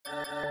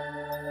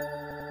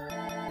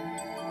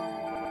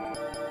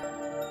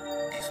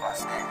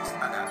What's next?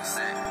 I gotta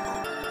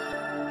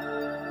say.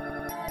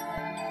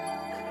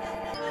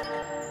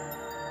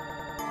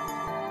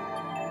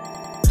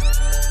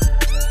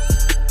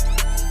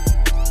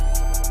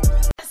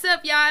 What's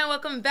up, y'all, and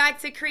welcome back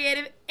to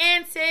Creative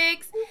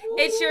Antics.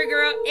 It's your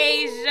girl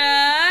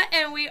Asia,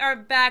 and we are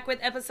back with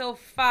episode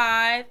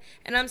 5.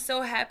 And I'm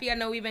so happy. I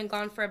know we've been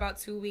gone for about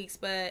 2 weeks,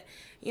 but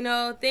you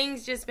know,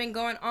 things just been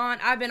going on.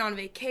 I've been on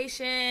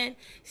vacation.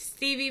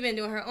 Stevie been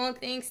doing her own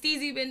thing.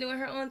 Steezy been doing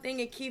her own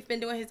thing, and Keith been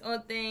doing his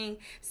own thing.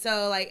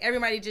 So like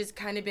everybody just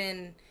kind of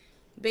been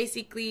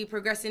basically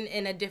progressing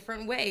in a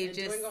different way. And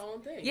just doing our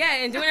own thing. Yeah,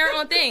 and doing our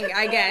own thing,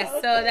 I guess.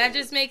 So that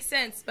just makes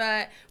sense.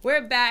 But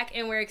we're back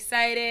and we're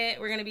excited.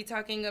 We're going to be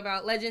talking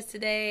about Legends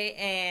today.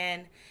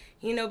 And,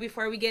 you know,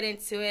 before we get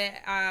into it,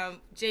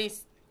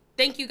 James,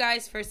 thank you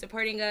guys for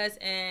supporting us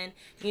and,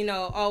 you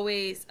know,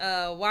 always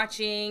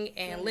watching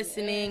and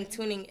listening,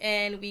 tuning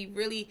in. We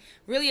really,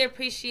 really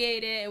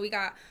appreciate it. And we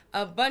got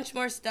a bunch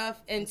more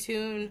stuff in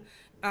tune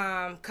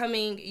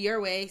coming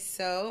your way.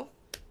 So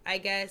I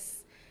guess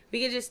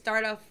we could just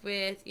start off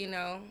with, you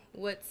know,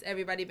 what's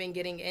everybody been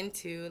getting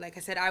into. Like I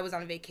said, I was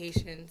on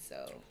vacation,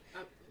 so.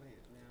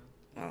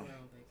 I'm on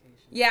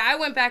vacation. Yeah, I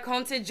went back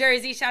home to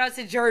Jersey. Shout out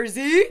to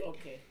Jersey.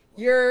 Okay.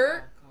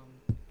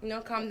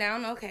 Calm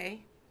down.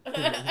 Okay.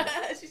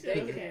 She said,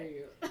 okay.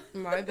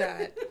 My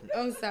bad.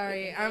 I'm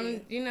sorry.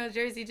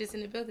 Jersey just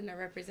in the building I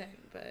represent.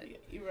 But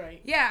You're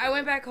right. yeah, I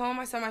went back home.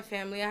 I saw my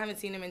family. I haven't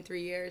seen them in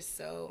 3 years,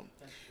 so.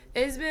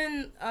 It's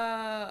been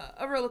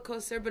a roller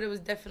coaster, but it was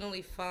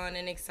definitely fun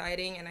and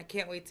exciting, and I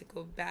can't wait to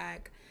go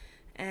back.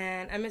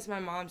 And I miss my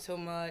mom so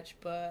much,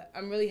 but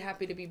I'm really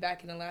happy to be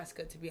back in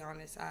Alaska, to be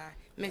honest. I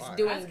miss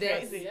doing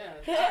this. Crazy.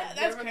 Yeah.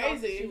 That's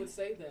crazy. She would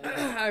say that.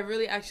 I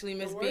really actually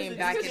miss being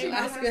back in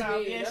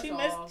Alaska. Yeah,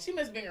 she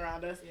missed being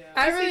around us. Yeah.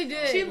 I really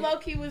did. She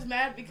low-key was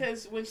mad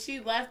because when she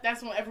left,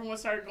 that's when everyone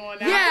started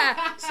going out.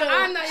 Yeah, So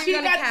I'm not she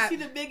even got gonna cap. to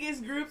see the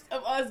biggest groups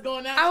of us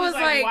going out. I She was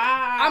like,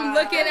 wow. I'm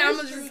looking, and I'm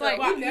It's just true, like,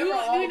 though.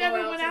 you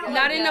never went out. not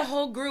like in that. the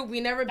whole group.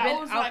 We never That been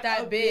was out like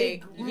that a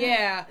big. big group.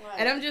 Yeah, Like-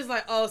 and I'm just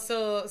like, oh,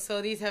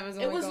 so these heavens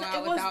It only was go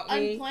out without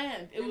me.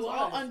 unplanned. It It was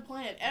all was.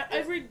 unplanned.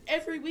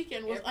 Every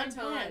weekend was Every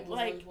unplanned. time was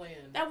Like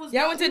unplanned. that was.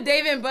 Y'all went to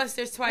Dave and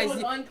Buster's twice. was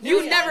unplanned.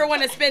 You never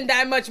want to spend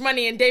that much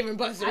money in Dave and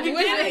Buster's. I You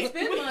didn't wouldn't-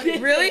 spend money.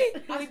 Really?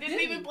 We didn't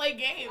even play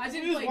games. I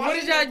didn't We was play What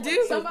watching did y'all Netflix.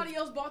 do? Somebody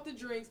else bought the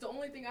drinks. The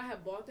only thing I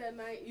had bought that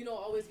night, you know,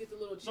 I always get the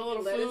little chicken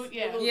little lettuce. food,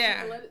 yeah. The little Yeah.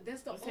 chicken lettuce.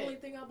 That's the That's only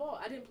it. thing I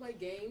bought. I didn't play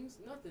games,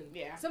 nothing.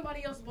 Yeah.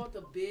 Somebody else bought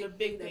the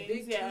big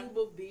things, yeah. tube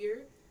of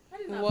beer. I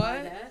did not What?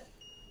 buy that.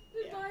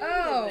 Yeah.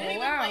 Oh, Didn't even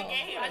wow. play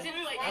games. I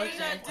didn't play What games.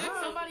 did I do?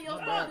 Wow. Somebody else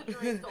Wow. bought the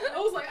drinks. I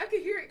was like, I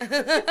could hear it.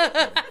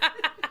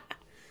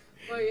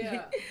 But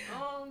yeah,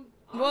 Well,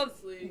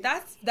 honestly,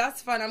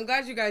 that's fun. I'm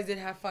glad you guys did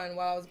have fun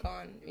while I was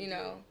gone. You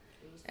know,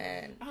 it was fun.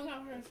 and I hung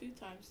out with her a few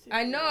times too.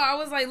 I know I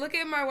was like, look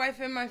at my wife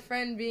and my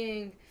friend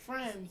being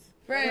Friends.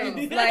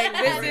 friends. Yeah.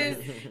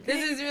 Like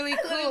this is really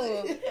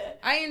cool.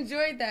 I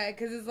enjoyed that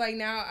because it's like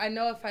now I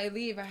know if I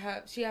leave,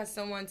 she has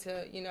someone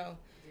to Yeah.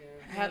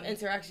 have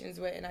interactions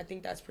with, and I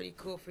think that's pretty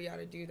cool for y'all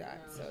to do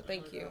that. Yeah, So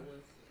thank hung you. out with,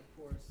 of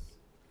course,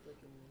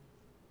 freaking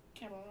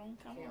Cameron.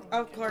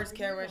 Of course,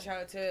 Cameron.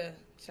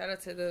 Shout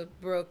out to the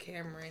bro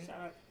Cameron.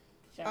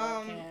 Shout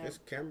out Cam. It's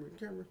Cameron.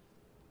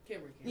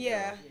 Cameron.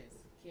 Yeah.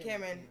 Yes.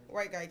 Cameron,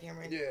 white guy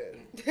Cameron.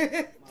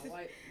 Yeah.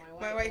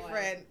 My white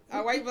friend,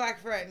 a white black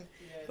friend.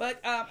 Yes. But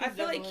I He's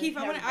feel like definitely Keith,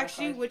 I want to has ask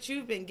you black what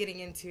you've been getting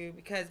into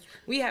because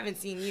we haven't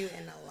seen you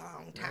in a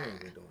long I ain't time.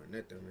 been doing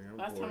nothing, man. I'm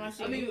Last bored time I as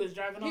seen hell. you, he was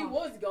driving He off.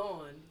 was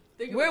gone.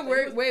 Think Where about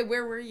it.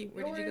 where were you?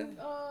 Where did you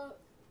go?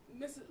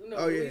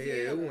 Oh, yeah,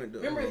 it went to,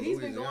 Remember, he's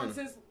been gone Louisiana.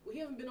 since he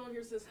hasn't been on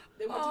here since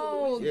they went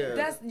Oh, to Yeah.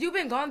 that's you've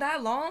been gone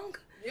that long?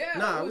 yeah.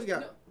 Nah, it we was,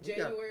 got- no, we got-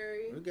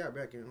 January, We got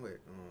back in what?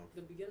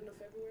 the beginning of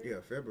February. Yeah,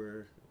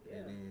 February. Yeah.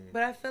 And then,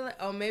 But I feel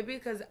like maybe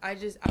because I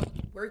was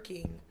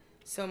working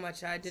so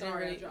much I didn't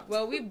Sorry, I really. dropped.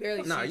 Well, we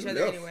barely Nah, see each you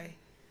other left. anyway.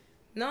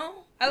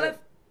 No, I Yeah. left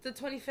the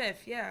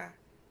 25th. Yeah,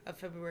 of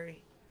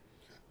February.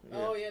 yeah.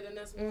 Oh yeah, then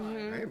that's why.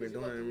 Mhm. I ain't been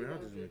doing it, man. I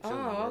just been chilling.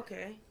 Oh, bro.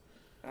 okay.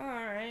 All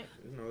right.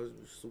 You know,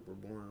 it's super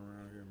boring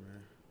around here,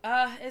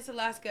 man. It's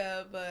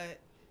Alaska, but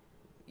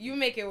you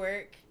make it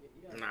work.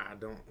 Nah, I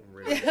don't. I'm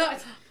ready.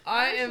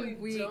 I actually am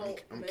weak.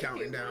 don't. I'm Make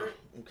counting it down. work.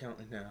 I'm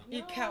counting down.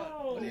 You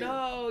count.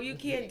 No. No, you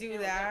can't do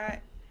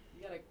that.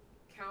 You gotta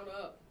count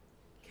up.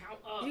 Count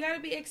up. You gotta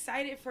be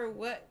excited for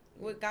what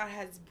God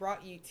has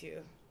brought you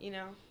to. You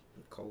know.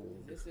 I'm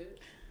cold. Is this it?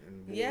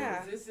 And bored.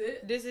 Yeah. Is this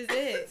it? This is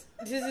it.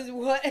 This is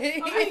what.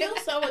 I feel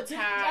so attacked.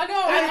 I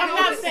know, I'm I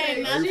not know. saying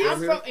Are nothing. you I'm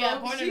from from here?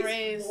 born She's and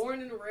raised.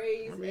 Born and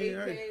raised. I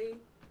mean,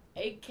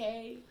 AK.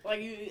 AK,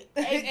 like you.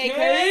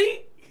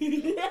 AK?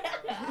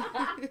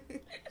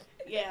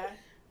 Yeah.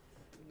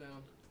 No.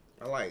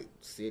 I like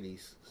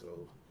cities, so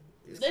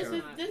It's This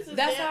kinda- is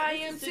That's their- how I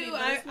this am is city, too.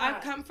 but I it's I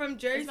not- come from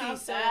It's Jersey, not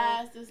so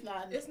fast. It's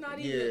not. It's not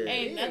Yeah. even.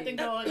 Ain't big. nothing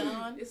going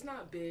on. It's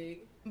not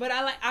big. but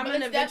I'm But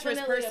an it's adventurous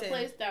definitely person. a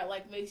place that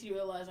like makes you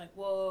realize like,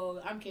 whoa,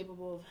 I'm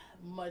capable of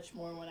much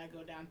more when I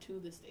go down to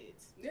the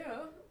States.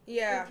 Yeah.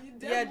 Yeah,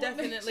 It yeah,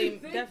 definitely makes definitely, you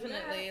think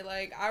definitely. that.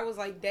 Like I was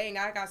like, dang,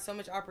 I got so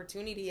much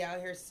opportunity out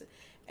here,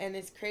 and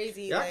it's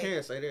crazy. Yeah, like, I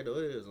can't say that though.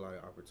 It is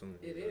like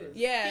opportunity. It is.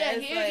 Yeah, Yeah,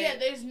 it's here, like, yeah,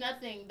 there's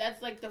nothing.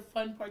 That's like the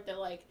fun part that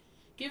like,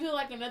 give it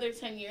like another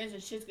 10 years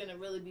and shit's gonna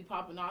really be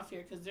popping off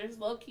here because there's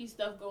low key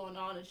stuff going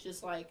on. It's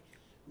just like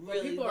But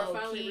really people low are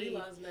finally key.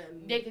 realizing that.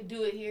 And They could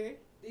do it here.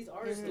 these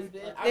artists Mhm.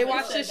 Stupid. are- they I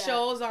watch said the that.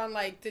 shows on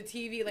like the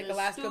TV, like They're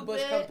Alaska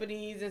Bush stupid.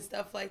 companies and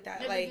stuff like that.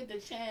 Never Like, get the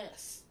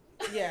chance.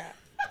 yeah.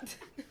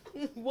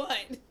 What?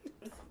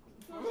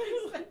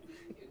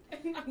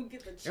 I don't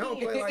get the They don't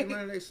chance. play like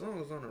none of their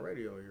songs on the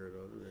radio here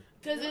though, do they?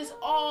 Because it's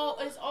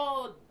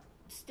all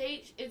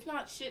stage. It's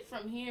not shit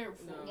from here.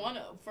 For No. one,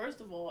 first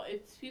of all,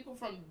 it's people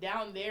from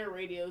down there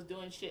radios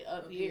doing shit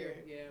up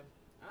here. Yeah.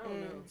 I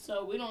don't know.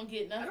 So we don't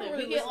get I don't nothing.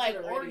 really We get listen like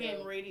to the Oregon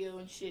radio. radio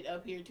and shit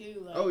up here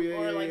too. Like, Oh yeah,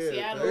 or yeah, like yeah.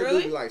 Seattle. They do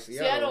Really? be like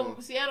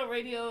Seattle. Seattle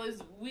radio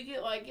is we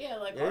get like like Yeah,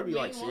 our it'd be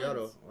like main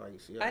Seattle, ones.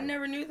 like Seattle. I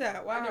never knew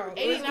that. Wow. never-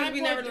 It was 'cause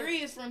we never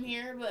 89.3 is from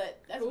here, but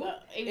that's Who?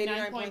 about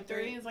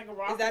 89.3 is like a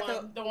rock Is that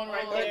one. The one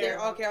right Oh, there. there.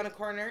 Okay, on the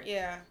corner.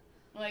 Yeah.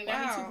 Like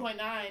Wow.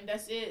 92.9,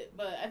 that's it.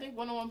 But I think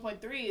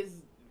 101.3 is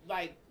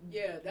like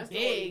Yeah, that's Big,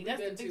 the one we've that's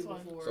the been big to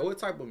one. before. So what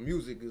type of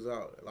music is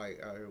out?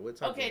 Like out here? What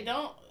type? okay. Of,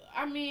 Don't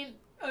I mean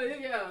Oh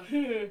yeah.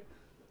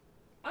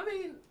 I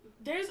mean,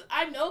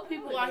 I know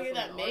people only out know here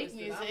some that make artists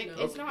that I music.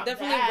 know. It's not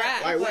Definitely bad.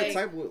 rap. Like what Like,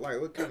 type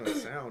of what kind of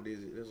sound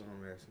is it? That's what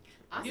I'm asking.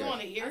 I You say-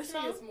 wanna hear I say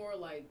some? it's more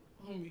like.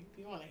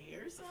 You want to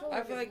hear I some? feel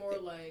like I feel it's like more the-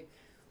 like.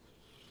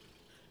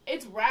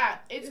 It's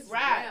rap. It's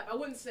rap. I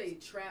wouldn't say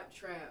trap.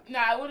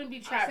 Nah, it wouldn't be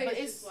trap, I say but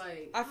it's it's just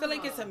like. I feel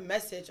like it's a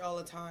message all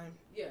the time.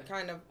 Yeah.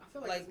 Kind of. I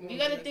feel like, like, it's more you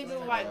gotta like think that.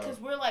 of like because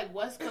we're like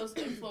West Coast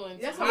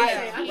influence. That's what what I'm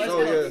I'm saying. saying. Yeah. So,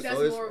 I yeah, think that's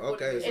so it's- more of what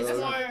okay, it is. so That's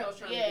it's- what I was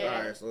trying to yeah. get at.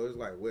 Alright, so it's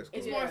like West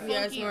It's Coast. more Yeah. funky,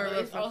 Yeah, it's more but real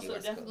it's funky also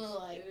West definitely Coast.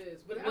 like It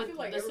is, but I with feel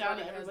like the sound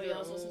everybody that has everybody their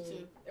else own. listens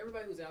to.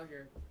 Everybody who's out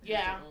here has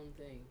Yeah. their own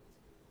thing.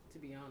 To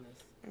be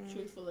honest.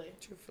 truthfully.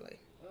 Truthfully.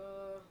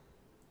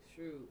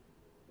 Shoot.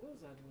 What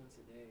was I doing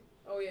today?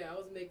 Oh yeah, I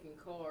was making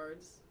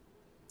cards.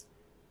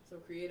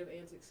 Some creative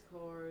antics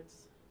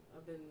cards.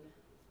 I've been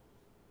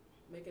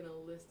making a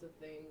list of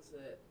things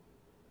that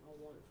I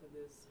want for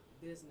this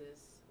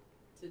business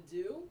to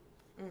do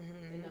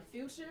in the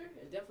future,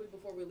 and definitely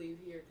before we leave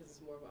here, because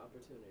it's more of an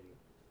opportunity.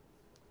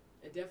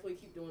 And definitely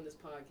keep doing this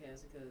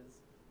podcast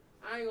because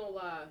I ain't gonna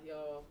lie,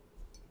 y'all.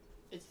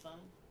 It's fun.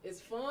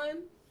 It's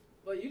fun,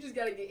 but you just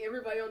gotta get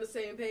everybody on the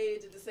same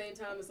page at the same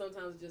time, and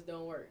sometimes it just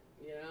don't work.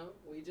 You know,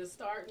 we just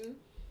starting.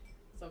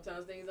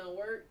 Sometimes things don't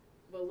work,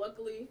 but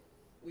luckily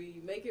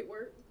we make it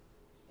work.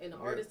 And the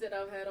Yeah. artists that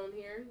I've had on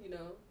here, you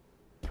know,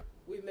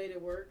 we've made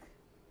it work,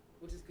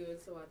 which is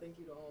good. So I thank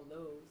you to all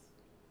those.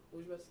 What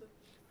was you about to say?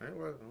 I ain't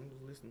working. I'm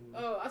just listening.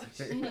 Oh, I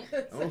thought you were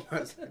I'm gonna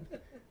about say. to-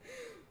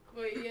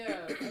 But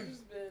yeah, I've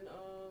just been,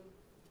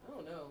 I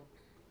don't know.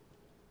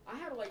 I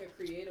had like a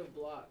creative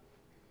block.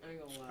 I ain't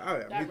gonna lie. Oh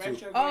yeah, That me too.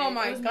 retrograde. Oh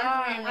my it was God.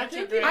 Mercury and I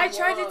think retrograde. I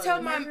tried to was.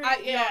 tell my,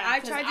 Mercury- I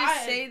 'cause tried to I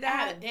say had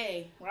that. a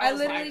day where I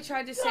was literally like,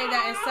 tried to say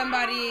that, and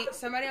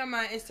somebody on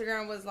my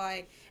Instagram was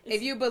like,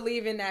 "If you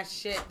believe in that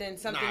shit, then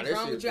something's that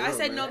wrong with shit's you." I real,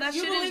 said, man. "No, that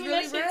You shit is believe in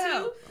really that shit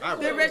real. too? I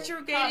The really-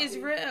 retrograde is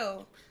Copy.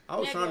 real." I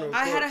was trying to record,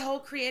 I had a whole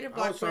creative I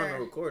block was trying to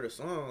where record a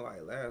song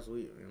like last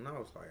week, and I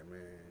was like, man,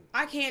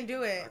 I can't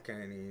do I it.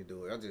 can't even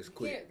do it. I just can't-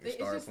 quit and it's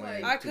started just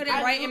playing. like- I couldn't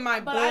Tupac. write in my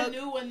but I book.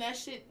 knew when that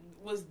shit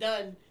was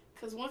done.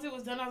 Because once it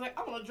was done, I was like,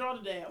 I want to draw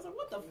today. I was like,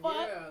 what the fuck?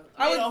 Yeah.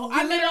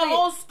 I made a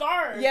whole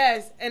scarf.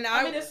 Yes, and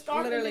I I mean, it's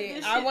starting to literally, get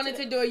this I shit wanted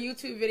to- to do a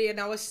YouTube video, and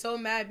I was so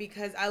mad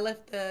because I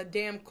left the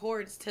damn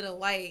cords to the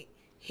light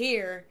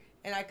here,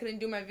 and I couldn't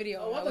do my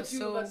video. Oh, I I thought was you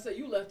were so about to say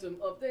you left him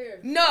up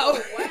there. no,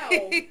 Oh, wow.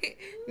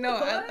 no,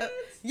 What?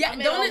 yeah, I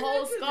made don't a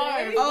whole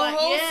scarf. a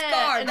whole Yeah,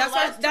 scar. in the That's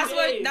last what. 2 That's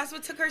what. days. That's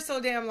what took her so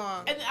damn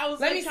long. And I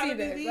was Let like, me trying see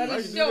to do this. these. Let Why'd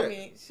me you do show that?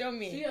 me. Show She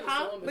me had a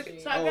Huh? sewing Look, machine.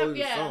 so I Oh, got, you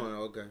yeah. sewing?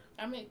 Okay.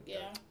 I mean,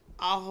 yeah,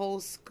 a whole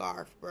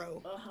scarf,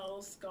 bro. a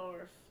whole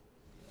scarf.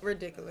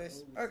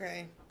 Ridiculous.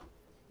 Okay.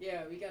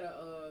 Yeah, we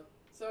gotta.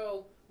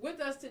 So with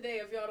us today,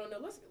 if y'all don't know,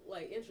 let's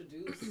like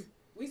introduce.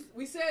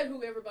 we said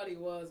who everybody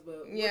was,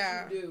 but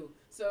Yeah. what you do.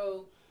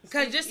 So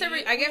Because just to,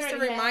 I guess to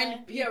already remind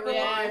had- people. yeah,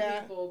 remind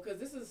Yeah. people because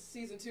this is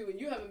season 2, and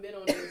you haven't been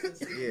on here since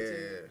season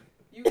 2.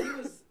 Yeah.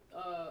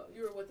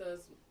 You were with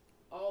us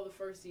all the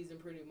first season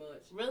pretty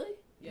much. Really?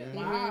 Yeah. Mhm.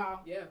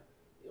 Wow. Yeah.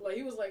 Like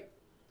he was like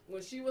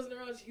when she wasn't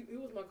around, he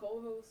was my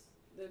co-host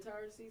the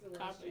entire season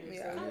last Copy. year.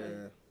 Yeah. So,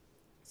 Yeah.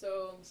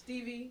 So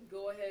Stevie,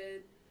 go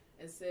ahead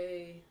and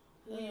say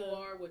who you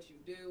are, what you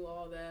do,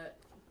 all that.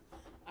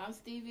 I'm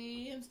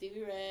Stevie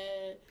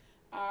Red.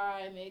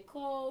 I make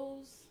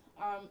clothes.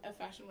 a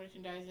fashion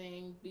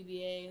merchandising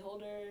BBA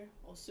holder.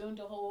 Well, soon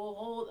to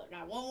hold. I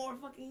got one more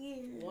fucking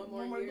year. One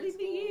more year. bleeping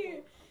year.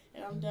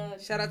 And I'm done.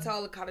 Shout out to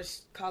all the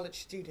college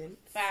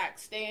students.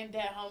 Facts. Stay in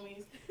debt,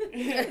 homies.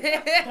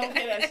 Don't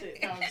pay that shit.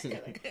 No, I'm just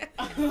kidding.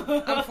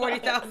 I'm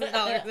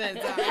 $40,000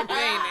 in, so I'm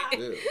paying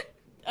it.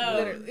 Yeah.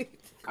 Literally.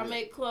 I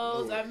make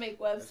clothes. I make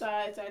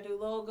websites. I do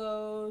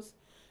logos.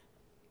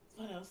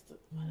 What else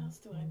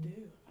do I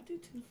do?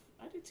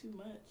 I do too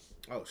much.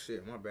 Oh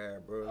shit, my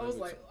bad, bro. I was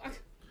like,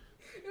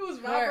 it was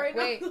vibrating.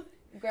 Wait,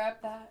 grab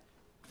that.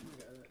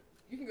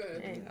 You can go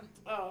ahead. There you go.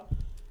 Oh,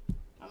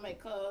 I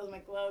make clothes,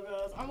 make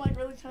logos. I'm like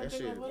really trying That to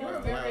think shit of what You're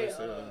else. loud very as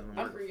hell in the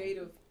microphone.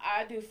 creative.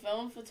 I do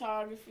film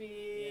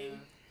photography. Yeah.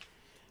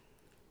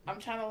 I'm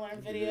trying to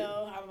learn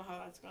video. I don't know how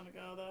that's gonna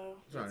go though.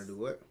 Trying to do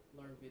what?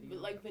 Learn video.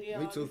 But like Me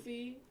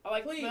videography. I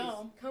like Please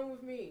film. come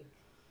with me.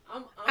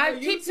 I a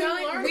keep YouTube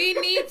telling learner. we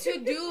need to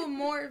do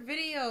more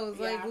videos.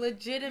 Yeah. Like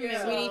legitimate,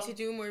 Yeah. we need to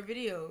do more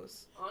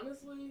videos.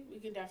 Honestly, We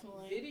can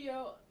definitely.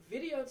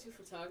 video to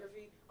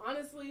photography.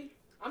 Honestly,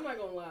 I'm not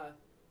gonna lie.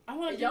 I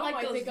want to do Y'all like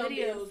might those think I'm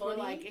being videos where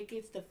funny. like it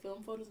gets the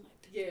film photos and like.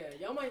 Yeah,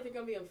 y'all might think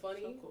I'm being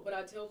funny, So cool. but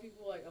I tell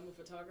people like I'm a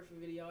photographer,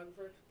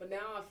 videographer. But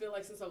now I feel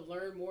like since I've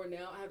learned more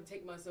now, I have to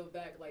take myself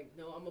back. Like,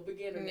 no, I'm a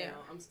beginner Yeah. now.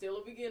 I'm still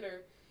a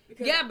beginner.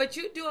 Because, Yeah, but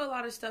you do a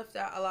lot of stuff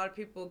that a lot of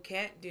people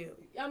can't do.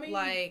 I mean,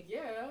 like-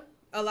 yeah,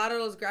 A lot of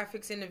those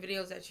graphics in the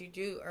videos that you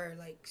do are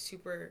like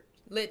super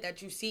lit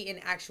that you see in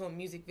actual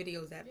music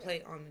videos that Yeah.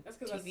 play on that's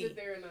because I TV. sit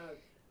there and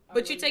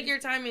But you take your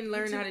time and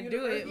learn YouTube how to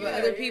do it. University. But Yeah,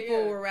 other yeah, people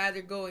yeah. would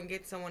rather go and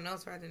get someone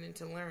else rather than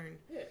to learn.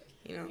 Yeah,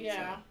 You know.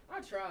 Yeah. I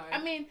try.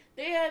 I mean,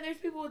 there's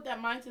people with that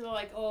mindset of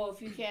like, oh,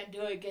 if you can't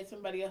do it, get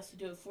somebody else to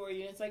do it for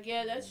you. And it's like,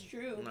 yeah, that's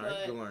true, Nah, you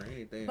but can learn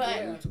anything but-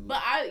 from YouTube.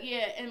 but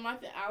and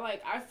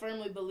I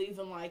firmly believe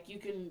in like you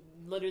can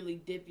literally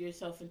dip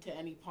yourself into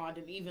any pond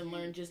and even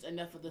learn just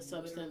enough of the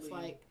substance.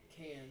 Literally Like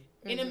can.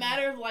 in a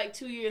matter of like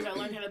 2 years, I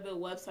learned how to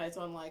build websites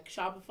on like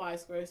Shopify,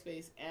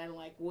 Squarespace, and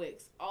like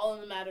Wix, all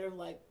in a matter of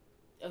like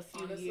a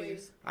few Honestly,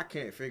 years. I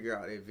can't figure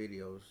out their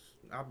videos.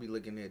 I'll be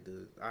looking at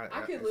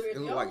I could it literally,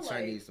 look y'all like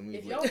Chinese to me.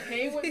 if but- y'all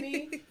came with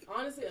me,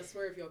 honestly, I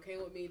swear, if y'all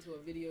came with me to a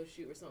video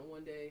shoot or something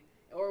one day,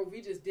 or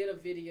we just did a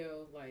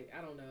video, like,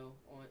 I don't know,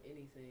 on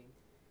anything,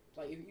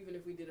 like, even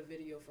if we did a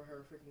video for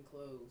her freaking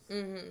clothes,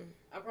 Mm-hmm.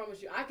 I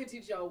promise you, I could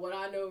teach y'all what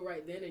I know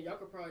right then, and y'all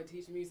could probably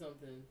teach me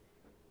something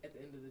at the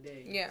end of the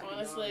day. Yeah. to be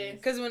Honestly.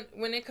 honest. Because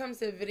when it comes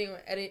to video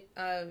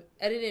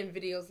editing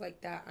videos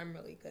like that, I'm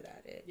really good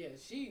at it. Yeah,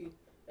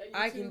 that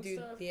I YouTube can do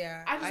stuff,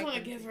 I just want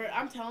to can give do her.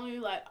 I'm telling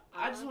you, like,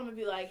 I just want to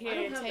be like, I here,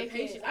 don't have the take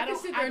patience. it. I can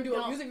sit there and do a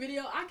don't- music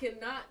video. I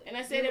cannot. And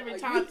I say it do every a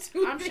time.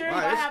 YouTube I'm sure video. if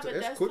I have a it's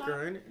desktop.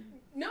 quicker, ain't it?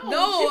 No,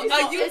 No, she's a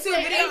not- it's YouTube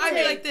an video, I'd be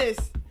intake. like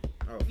this.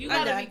 Oh, You I'm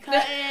gotta done. be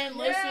cutting, Yeah,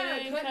 listening,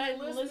 cutting, cutting,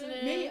 listening.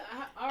 listening. Me,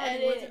 I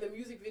already went edit. through the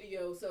music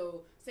video.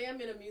 So, say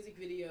I'm in a music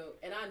video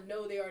and I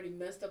know they already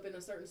messed up in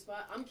a certain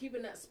spot. I'm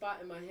keeping that spot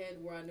in my head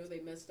where I know they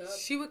messed up.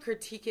 She would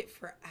critique it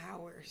for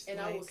hours. And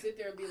I will like, sit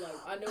there and be like,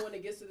 I know when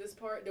it gets to this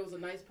part, there was a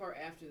nice part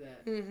after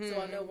that. Mhm. So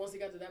I know once it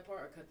got to that part,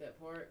 I cut that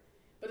part.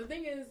 But the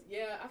thing is,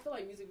 yeah, I feel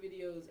like music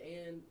videos,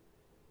 and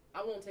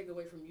I won't take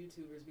away from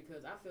YouTubers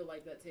because I feel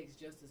like that takes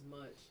just as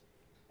much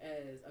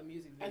as a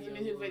music video. As a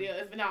music would. video,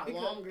 if not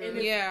Because- longer. and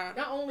if- Yeah.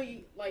 Not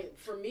only, like,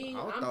 for me,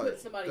 I I'm thought- putting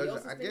somebody 'cause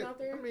else's I thing guess- out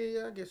there. I mean,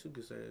 yeah, I guess you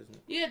could say it's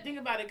Yeah, think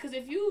about it. Because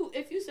if you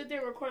sit there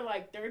and record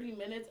like 30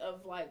 minutes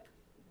of like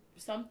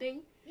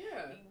something,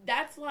 Yeah.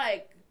 that's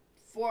like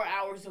 4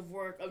 hours of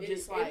work of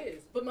just like. It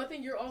is. But my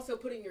thing, you're also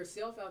putting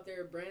yourself out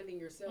there, branding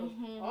yourself.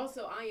 Mhm.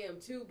 Also, I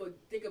am too, but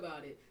think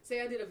about it.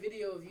 Say I did a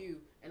video of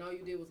you, and all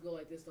you did was go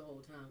like this the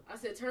whole time. I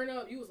said, turn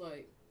up. You was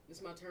like, this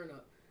is my turn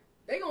up.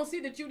 They gonna see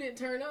that you didn't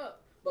turn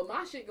up, but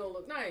my shit gonna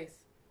look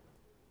nice.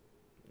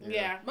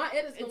 Yeah. My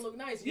edit's gonna It's- look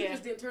nice. You yeah.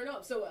 just didn't turn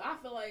up. So I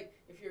feel like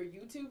if you're a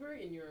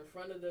YouTuber and you're in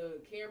front of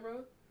the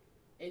camera,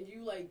 and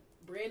you like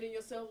branding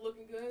yourself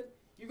looking good,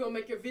 you're gonna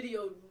make your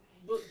video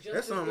look just That's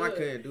as something good. I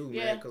couldn't do,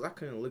 Yeah. man, because I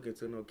couldn't look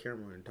into no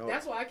camera and talk.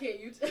 That's why I can't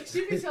YouTube.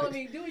 She be telling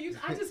me, do you?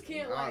 I just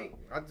can't like.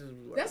 I just.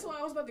 That's why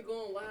I was about to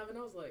go on live, and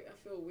I was like, I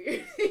feel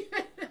weird.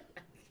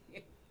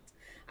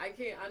 I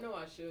can't. I know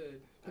I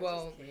should. I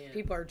Well, just can't.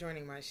 people are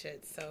joining my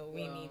shit, so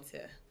we Well. need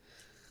to.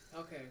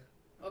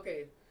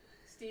 Okay.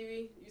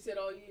 Stevie, you said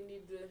all you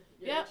need to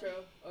your Yep.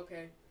 intro.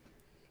 Okay.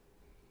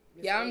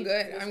 Miss Yeah, I'm A-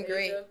 good. Miss I'm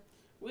great. Asia,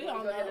 We you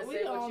all go ahead know. and We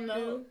say what all you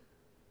know. do.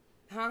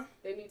 Huh?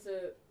 They need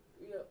to,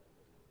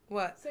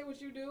 What? say what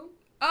you do.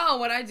 Oh,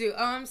 what I do?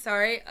 Oh, I'm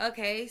sorry.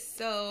 Okay,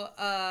 so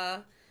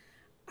I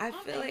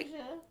feel like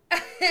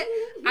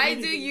I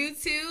do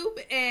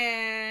YouTube,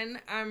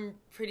 and I'm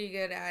pretty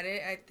good at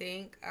it. I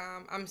think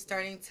I'm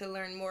starting to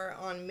learn more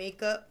on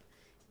makeup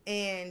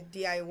and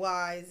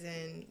DIYs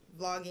and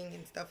vlogging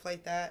and stuff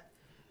like that.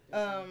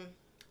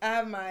 I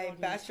have my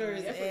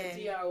bachelor's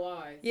Definitely in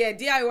DIY. yeah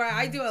DIY.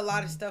 I do a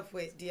lot of stuff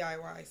with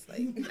DIYs.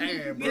 Like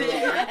Damn, bro.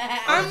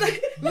 I'm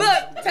like,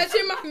 look,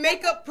 touching my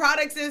makeup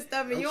products and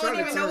stuff, and I'm you don't trying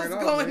to even know turn what's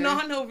it off, going man.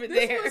 on over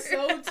This there. was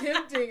so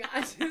tempting.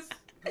 I just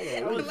Hold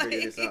on, let me Like-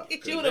 figure this out. 'cause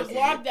She would have that's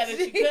a vlogged that if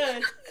she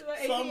could.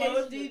 Like Slow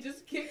ADHD motion.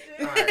 just kicked good-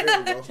 in. All right, there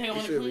we go. Say you You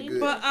wanna should be clean? good.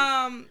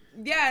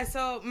 But yeah,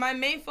 so my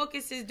main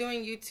focus is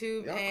doing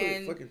YouTube Y'all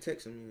and quit fucking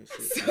texting me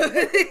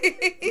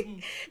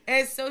and shit.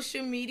 and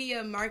social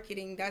media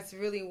marketing. That's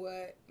really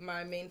what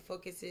my main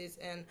focus is.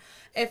 And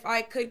if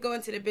I could go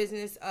into the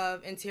business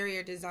of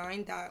interior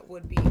design, that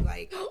would be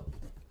like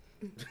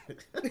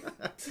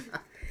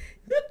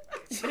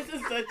This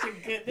is such a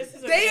good. This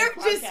is a they good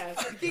are just podcast.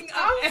 fucking up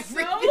I'm so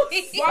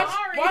everything.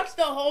 sorry. Watch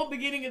the whole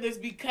beginning of this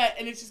be cut,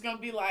 and it's just gonna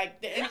be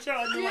like the intro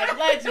and then like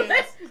legends.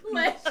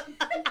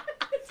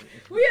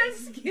 We had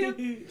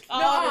skipped.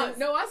 All this.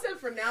 No, I said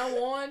from now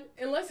on,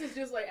 unless it's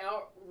just like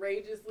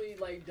outrageously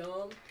like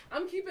dumb,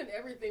 I'm keeping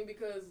everything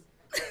because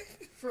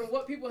for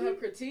what people have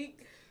critiqued,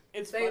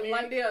 It's they funny.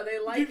 like it that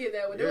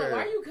way. They're like, Yeah.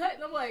 "Why are you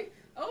cutting?" I'm like,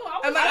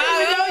 "Oh, I'm like,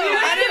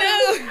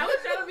 I I was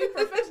trying to be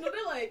professional."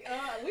 They're like,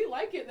 "We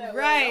like it that way."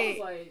 Right. I was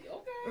like,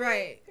 "Okay."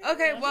 Right.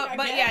 Okay. Well,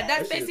 but yeah,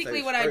 that's That shit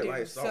basically tastes what I straight do.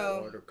 like salt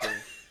So water, cuz.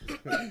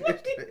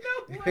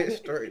 It's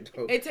straight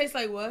though. it tastes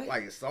like what?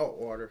 Like salt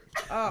water.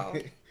 Oh,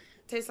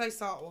 tastes like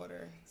salt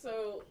water.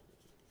 So,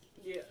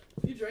 yeah,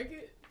 you drank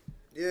it.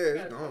 Yeah,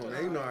 it's gone.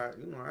 Man. You know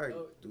how I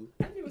Oh. do.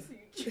 I didn't even see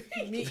you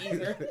drink. Me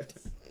either.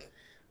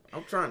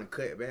 I'm trying to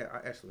cut back.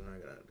 I actually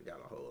got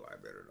a whole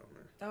lot better though,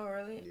 man. Oh,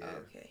 really? Yeah. Oh,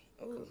 okay.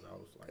 Ooh, 'Cause I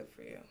was like, good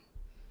for you.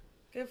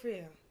 Good for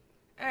you.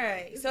 All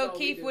right. This is So all we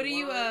Keith, do, what do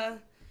you wine.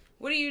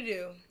 what do you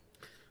do?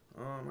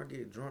 I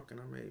get drunk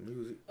and I make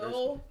music.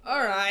 Oh,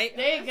 All right.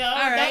 There you go. All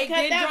right. Don't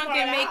cut Get that drunk part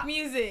and make out.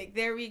 music.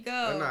 There we But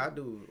go. no, I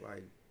do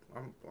like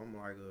I'm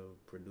like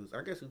a producer.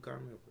 I guess you call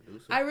me a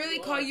producer. I really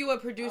You call are. you a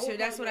producer. would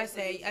That's call what you I a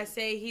say. producer. I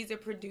say he's a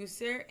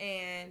producer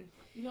and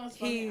You know what's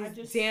funny?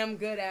 he's damn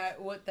good at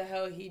what the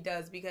hell he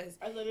does because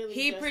I literally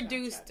he just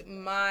produced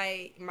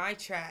Snapchatted. my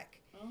track.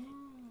 Oh.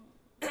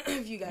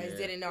 If you guys Yeah.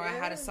 didn't know, I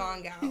had a Yeah.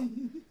 song out.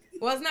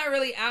 Well, it's not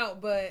really out,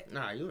 but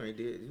Nah, you ain't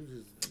did. You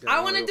just. got I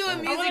on want to your do a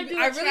phone. music. wanna do a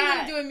I really want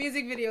track. to do a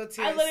music video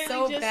too. I It's literally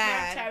so just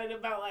bad. Snapchatted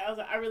about like I was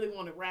like I really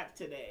want to rap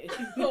today.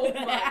 Oh my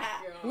God.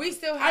 We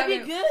still I'd be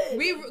haven't. good.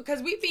 We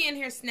because we be in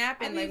here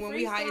snapping I'd be like when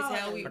we high as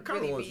hell. freestyling. We I kind of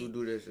really want be. you to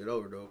do that shit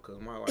over though, cause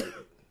my like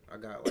I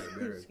got like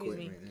better Excuse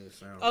me. equipment and it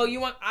sounds. Oh, you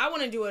want? I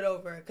want to do it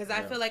over because I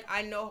Yeah. feel like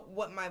I know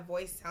what my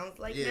voice sounds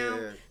like now.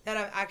 Yeah. That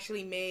I've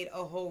actually made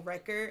a whole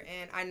record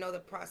and I know the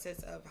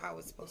process of how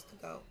it's supposed to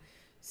go.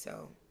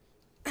 So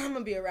I'm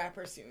gonna be a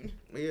rapper soon.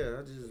 Yeah,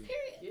 I just.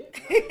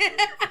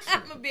 Yeah.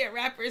 I'm gonna be a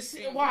rapper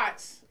soon.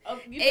 Watch. Oh,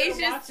 you better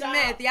Asia watch Smith,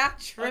 out. y'all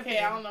tripping. Okay,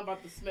 I don't know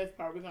about the Smith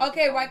part. We're gonna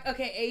Okay, have to right.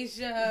 Okay,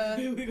 Asia.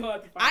 find- we gonna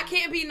have to find I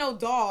can't be no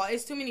doll.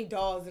 It's too many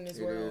dolls in this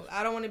It world. is.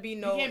 I don't want to be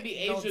no. can't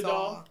be no Asia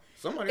doll.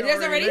 Somebody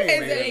There's already named is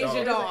me an a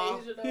Asia dog. doll.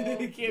 Asia You doll. can't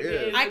be Yeah.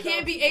 Asia I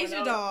can't be Asia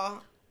 2.0.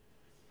 doll.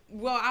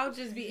 Well, I'll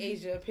just be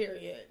Asia.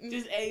 Period.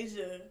 Just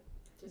Asia.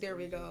 There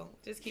we go.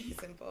 Just keep it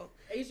simple.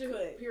 Asia,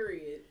 Good.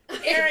 period.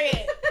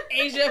 Period.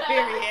 Asia.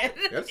 Period.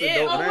 That's a Ew.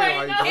 dope Oh, name. wait,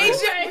 While you no. playing.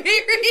 Asia.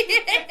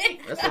 Period.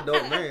 That's a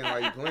dope name. While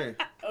you playing.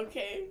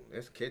 Okay.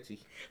 That's catchy.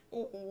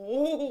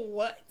 Ooh,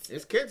 what?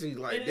 It's catchy.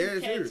 Like It dead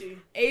is serious. catchy.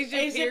 Asia.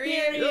 Asia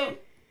Period. period.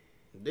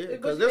 Yeah, But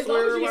because as that's what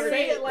long as you everybody.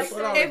 say it like That's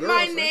what that. all the If girls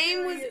my say.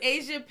 name was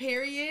Asia.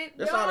 Period.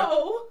 That's all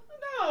the-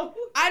 No.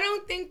 I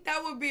don't think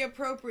that would be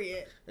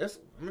appropriate. That's.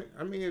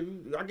 I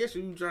mean, I guess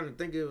you trying to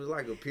think it was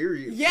like a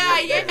period. Yeah, I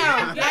am.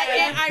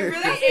 I really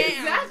That's am.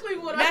 exactly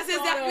what That's I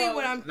thought exactly of.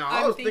 what I'm. No,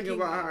 I'm I was thinking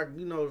about of. how the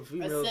females be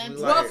sentence.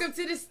 like. Welcome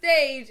to the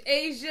stage,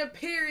 Asia.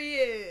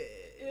 Period.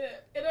 Yeah.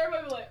 And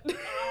everybody was like,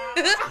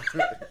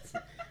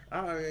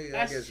 I mean, I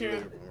That's guess true. you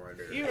looking for right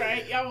there. You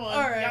right. Y'all won. All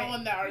right. Y'all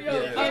won that Yeah,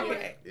 argument. Yo,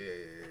 Okay.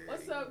 yeah.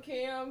 "What's up,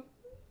 Cam?"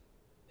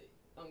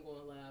 I'm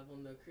going live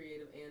on the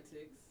Creative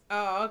Antics.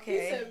 Oh, He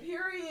okay. said,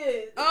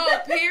 "Period." Oh,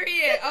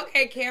 period.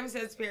 Okay, Cam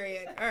says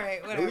period. All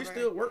right, Do whatever. he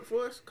still work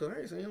for us? Cause I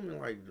ain't seen him in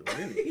like a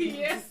minute.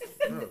 Yes.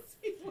 Oh.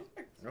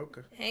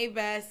 Okay. Hey,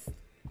 Bess.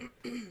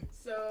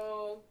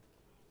 So,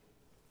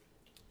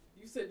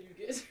 you said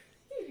you get.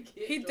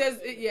 He does.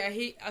 Yeah,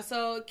 he.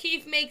 So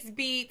Keith makes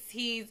beats.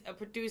 He's a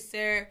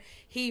producer.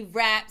 He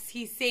raps.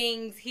 He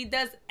sings. He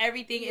does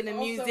everything in the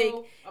music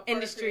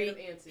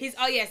industry. He's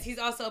he's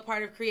also a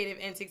part of Creative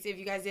Antics. If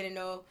you guys didn't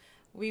know,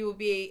 we will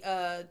be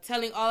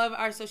telling all of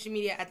our social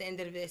media at the end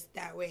of this.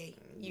 That way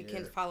you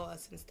can Yeah. follow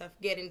us and stuff.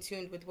 Get in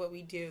tune with what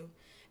we do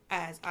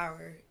as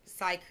our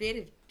side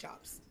creative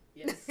jobs.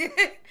 Yes.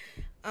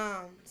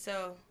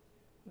 So,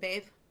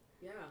 babe.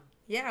 Yeah.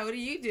 Yeah. What do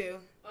you do?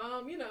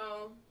 You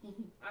know,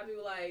 I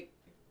do like,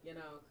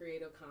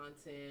 creative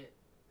content,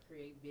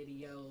 create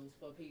videos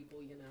for people,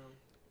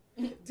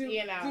 Do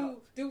You know.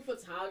 do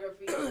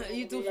photography.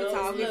 You do videos,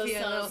 photography,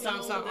 a little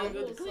something.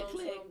 little Click,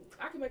 click.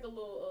 I can make a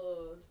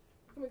little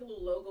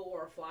logo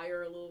or a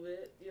flyer a little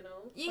bit, Yeah,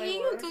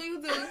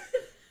 you do.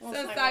 Well,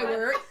 Some side side work.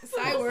 work.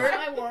 Side work.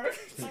 Side work.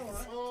 Side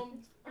work.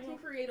 I can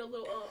create a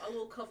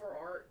little cover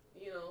art,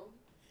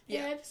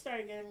 Yeah, I just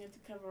started getting into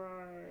cover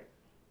art.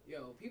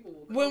 Yo, people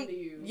will come When- to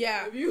you.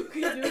 yeah. If you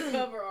can do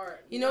cover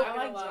art. You know- Not I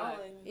gonna like lie.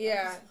 drawing.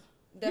 Yeah.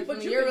 But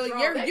Definitely. you You're can really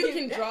draw. you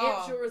can that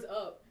draw. sure is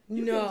up.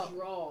 You No. can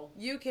draw.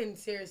 You can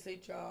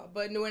seriously draw.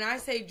 But when I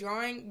say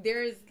drawing,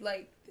 there's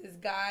like this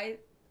guy,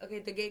 okay,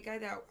 the gay guy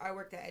that I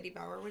worked at Eddie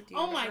Bauer with. Do you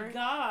Oh my remember?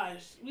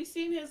 gosh, we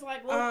seen his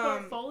like little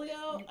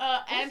portfolio.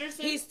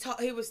 Anderson. He's tall.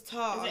 He was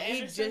tall. Is it He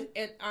Anderson? just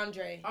and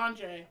Andre.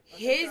 Andre.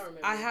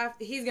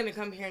 He's gonna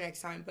come here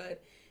next time,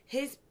 but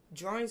his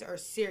drawings are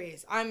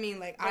serious. I mean,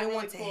 like They're I really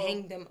want to cool.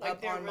 hang them Like,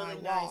 up they're on my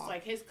really wall. nice.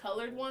 Like his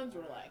colored ones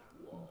were like,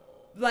 whoa.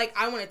 Like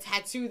I want to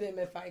tattoo them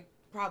if I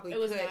probably It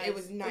was could. nice. It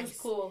was nice. It was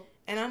cool.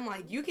 And I'm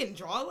like, you can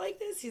draw like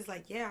this? He's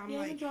like, yeah. I'm Yeah,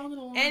 I've been like, drawing it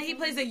a long and he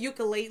time. plays a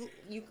ukulele.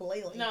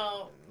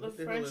 No, the What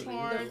the French hell is it?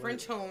 horn. The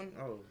French horn.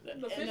 Oh, The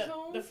and fish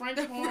horn? The French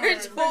The horn.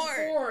 French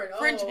horn. horn.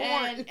 French Oh.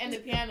 horn. And the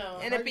piano.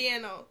 And a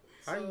piano.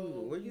 how you?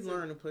 Where you he's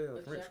learn to play a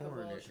a French jack of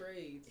horn? all At?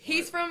 trades.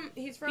 He's from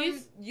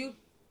He's-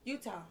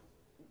 Utah.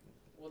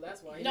 Well,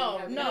 that's why. He No,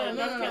 didn't no, have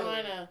North no.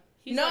 Carolina.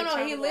 He's No, like he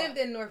traveled lived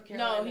a in North lot.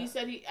 Carolina. No, he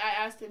said I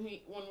asked him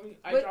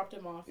I But- dropped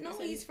him off. No,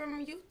 said he's from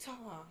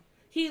Utah.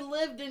 he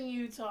lived in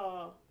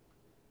Utah.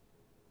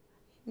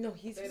 No,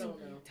 he's They from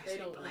don't know. Utah. They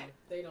don't know.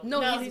 They don't.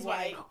 No, know. No, he's he's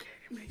white. white. Okay,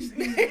 that makes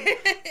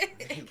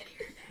sense.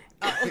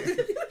 All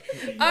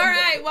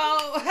right.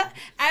 Well,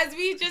 as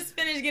we just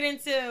finished getting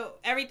into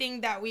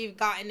everything that we've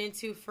gotten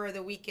into for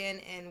the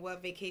weekend and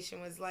what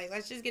vacation was like,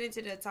 let's just get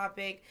into the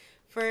topic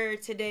for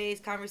today's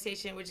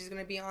conversation, which is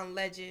going to be on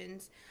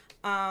legends.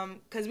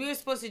 Because we were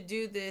supposed to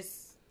do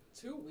this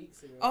 2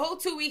 weeks ago. a whole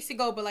 2 weeks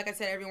ago, but like I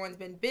said, everyone's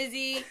been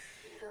busy.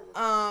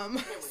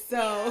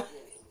 So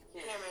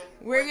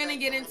we're gonna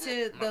get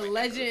into the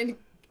legend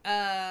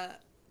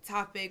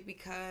topic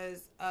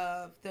because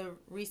of the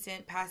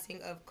recent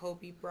passing of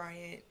Kobe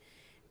Bryant,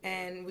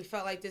 and we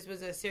felt like this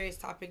was a serious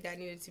topic that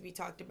needed to be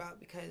talked about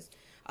because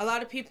a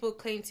lot of people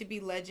claim to be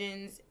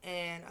legends,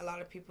 and a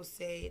lot of people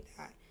say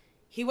that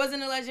he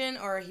wasn't a legend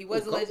or he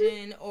was a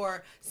legend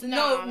or so.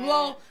 Nah, No,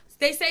 well,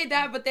 they say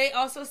that, but they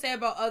also say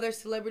about other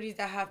celebrities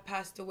that have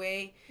passed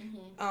away.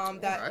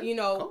 That Alright. you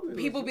know, Kobe was-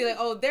 people be like,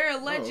 "Oh, they're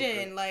a legend."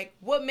 okay. Like,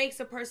 what makes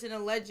a person a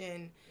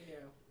legend? Yeah.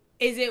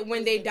 Is it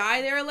when they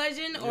die they're a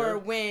legend, Yeah. or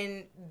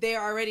when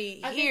they're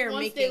already I here think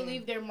once making? they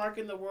leave their mark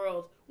in the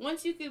world,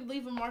 once you can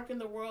leave a mark in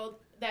the world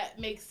that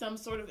makes some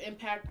sort of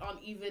impact on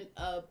even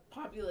a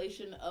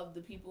population of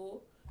the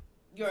people,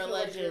 you're a feel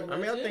like you're legend. I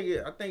mean,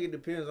 I think it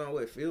depends on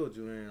what field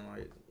you're in.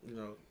 Like, you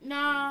know,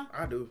 Nah.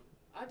 I do.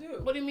 I do.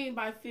 What do you mean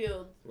by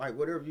field? Like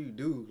whatever you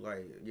do,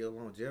 like your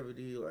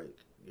longevity, like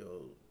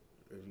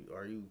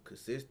are you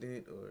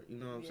consistent, or you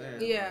know what I'm Yeah.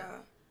 saying? Yeah.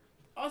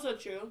 Also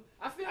true.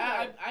 I feel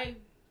like I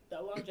the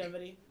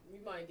longevity. you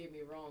might get me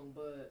wrong,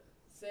 but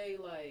say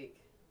like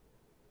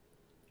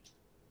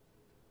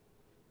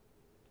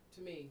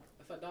to me,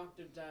 if a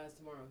doctor dies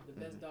tomorrow, the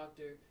best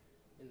doctor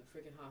in the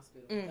freaking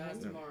hospital dies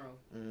tomorrow,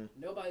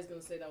 nobody's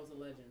gonna say that was a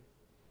legend.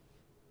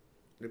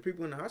 The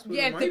people in the hospital.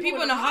 Yeah, might- the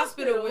people in the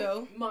hospital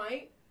will.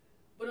 might,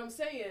 but I'm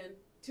saying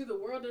to the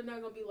world they're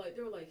not gonna be like,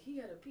 they were like, he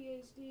had a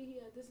PhD, he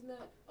had this and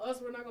that. Us,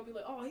 we're not gonna be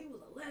like, oh, he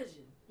was a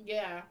legend.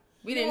 Yeah.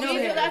 We didn't Well, know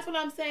yeah, him. That's what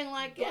I'm saying.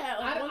 Like, yeah.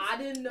 Like, I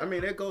didn't know. I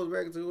mean, that goes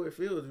back to what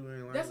field you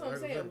in. Like, That's what I'm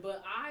like I saying, said.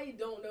 but I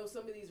don't know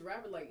some of these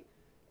rappers like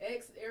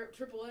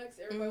Triple X.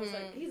 Everybody was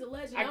like, he's a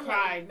legend. I I'm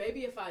cried. Like,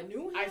 maybe if I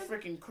knew him, I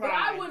freaking but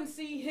cried. I wouldn't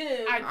see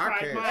him. I I cried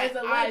can't. my As a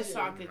eye legend.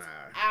 sockets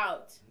Nah.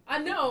 out. I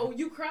know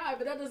you cried,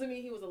 but that doesn't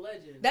mean he was a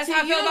legend. That's To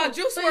how I feel you. about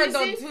Juice So WRLD, you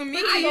though. see- To me,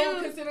 I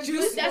don't consider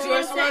Juice That's what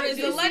I'm WRLD saying. is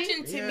You a see?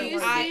 legend to Yeah, me.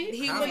 like-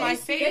 He How? was my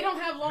They favorite. don't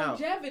have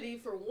longevity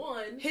for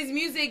one. His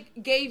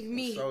music gave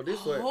me So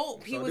this what-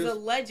 hope. He so was this- a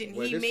legend.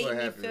 well, He this made what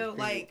me happens. feel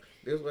People- like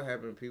This is what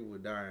happened. People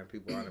would die, and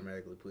people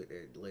automatically put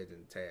that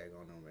legend tag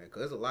on them, man. Because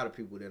there's a lot of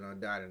people that done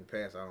died in the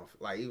past. I don't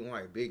like, even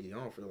like Biggie. I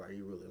don't feel like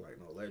he really like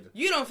no legend.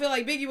 you don't feel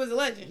like Biggie was a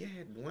legend. He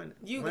had one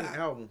You one got-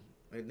 album,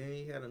 and then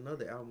he had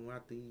another album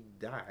after he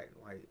died.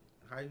 Like,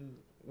 how you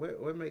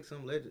what makes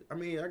him legend? I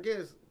mean, I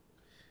guess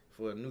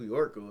for New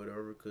York or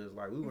whatever, because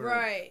like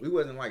we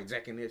wasn't like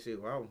jacking that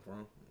shit where I'm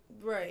from.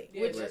 Right.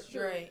 Yeah, Which that's is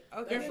true. right.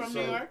 Okay. You're from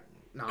So- New York?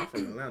 No, I'm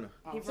from Atlanta.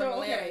 He from So,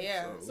 Atlanta, okay,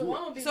 yeah. So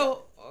I'm gonna be.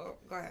 So,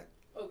 go ahead.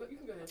 Oh, you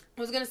can go ahead. I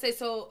was gonna say,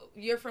 so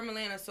you're from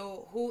Atlanta.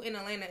 So who in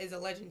Atlanta is a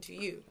legend to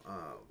you?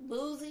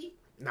 Boozy?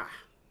 Nah,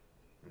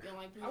 You don't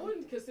like Boozy? I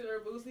wouldn't consider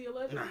Boozy a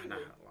legend. nah.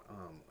 either.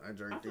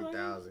 Andre I feel like-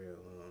 3000.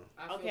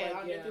 I feel Okay, like,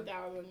 I'll yeah. get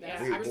 2000. Yeah, That's I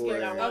can respectful. get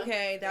that one.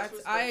 Okay, That's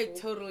that's I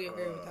respectful. totally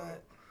agree with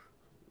that.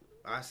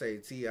 I say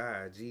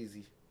T.I.,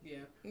 Jeezy, Yeah.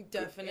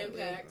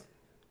 Definitely. Impact.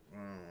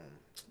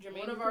 Jermaine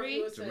One of our Dupri?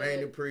 viewers Jermaine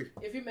said, Dupri.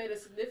 if you made a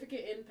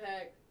significant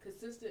impact,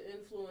 consistent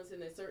influence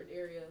in a certain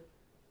area,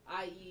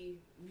 i.e.,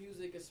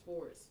 music and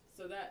sports.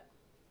 So that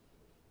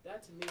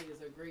to me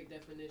is a great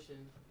definition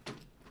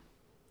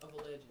of a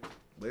legend.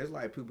 But it's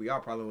like people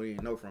y'all probably don't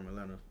even know from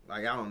Atlanta.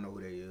 Like, I don't know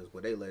who they is,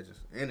 but they legends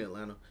in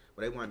Atlanta.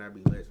 But they might not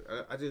be legends.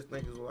 I just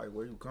think it's like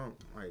where you come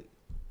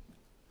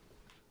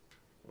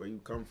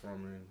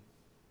from, and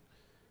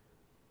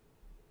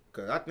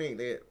cause I think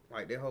that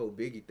like that whole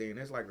Biggie thing,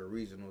 that's like a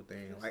regional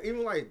thing. Like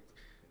even like,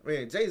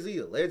 man, Jay-Z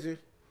a legend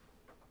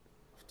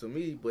to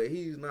me, but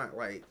he's not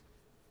like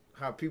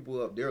how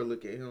people up there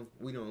look at him.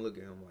 We don't look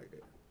at him like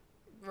that.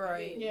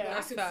 Right. I mean, Yeah, but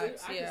that's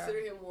facts. I Yeah.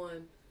 consider him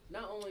one,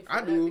 not only for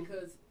I that, do.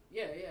 because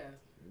Yeah.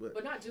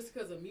 But Not just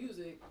because of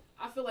music.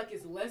 I feel like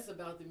it's less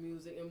about the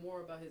music and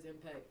more about his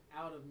impact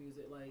out of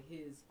music, like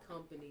his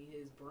company,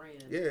 his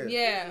brand. yeah,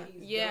 Yeah,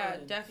 He's yeah,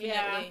 done. definitely.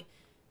 Yeah.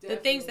 The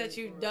things that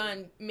Definitely you've for-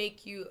 done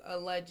make you a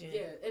legend.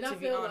 Yeah, and to I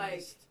be feel like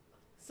honest.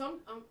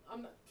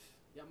 I'm not.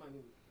 Y'all might be.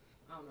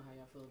 I don't know how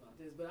y'all feel about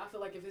this, but I feel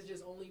like if it's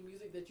just only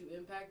music that you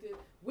impacted,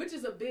 which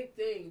is a big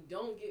thing,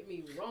 don't get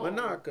me wrong. but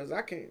nah, cause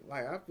I can't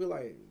like I feel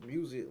like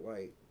music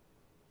like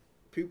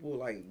people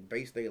like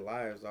base their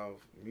lives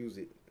off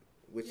music,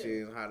 which Yeah.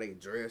 is how they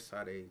dress,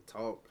 how they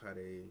talk, how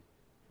they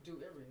do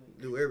everything.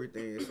 do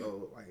everything.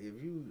 So like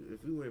if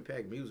you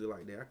impact music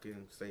like that, I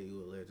can say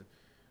you a legend.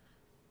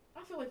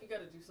 I feel like you got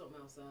to do something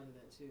outside of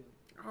that too.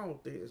 I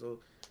don't think so,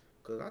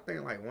 cause I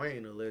think like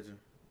Wayne a legend,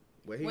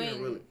 but he Wayne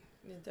ain't really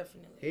is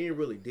definitely. he ain't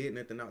really did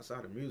nothing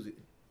outside of music.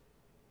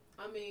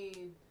 I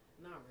mean,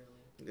 not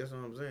really. That's what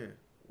I'm saying.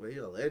 Well, he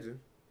a legend.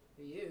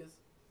 He is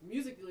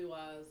musically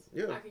wise.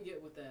 Yeah. I can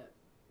get with that.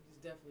 He's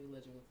definitely a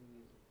legend with the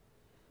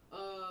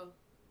music.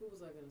 Who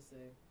was I gonna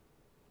say?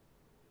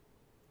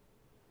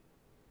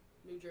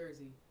 New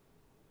Jersey.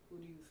 Who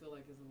do you feel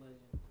like is a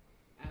legend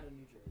out of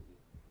New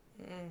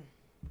Jersey?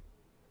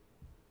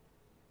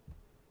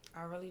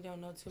 I really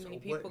don't know too So many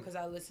what- people because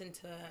I listen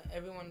to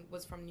everyone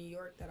was from New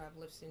York that I've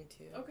listened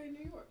to. Okay,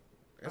 New York.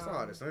 It's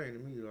all the same to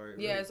me. Like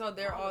Yeah, so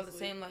they're all the Honestly.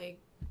 same, like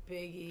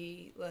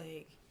Biggie,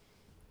 like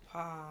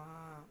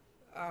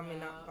I mean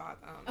not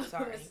Pac.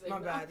 Sorry, Say my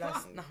not bad.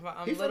 That's Pac.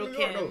 not. He from Little New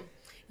York, Kim. though.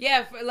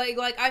 Yeah, like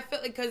I feel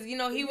like because he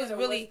was had a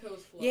really West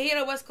Coast flow. yeah he had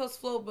a West Coast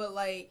flow, but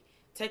like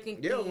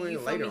technically Yeah, when you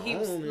feel later me? He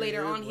was on,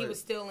 later yeah, on he but- was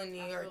still in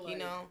New I York, feel you like-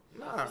 know.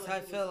 Nah, So I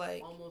he feel was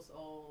like- almost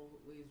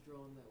always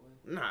drawn that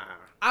way. nah,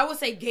 I would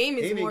say Game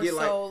He is didn't more get,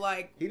 so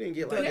like he didn't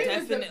get The like Game that.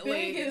 is the Definitely,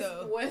 biggest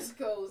though. West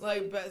Coast.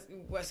 like best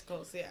West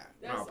Coast, yeah.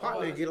 Nah, That's Pac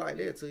all didn't I get like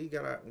think. that till he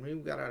got out. When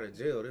he got out of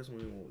jail, that's when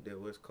he went that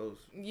West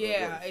Coast.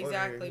 Yeah, But before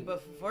exactly. that, he-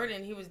 But before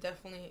then, he was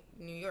definitely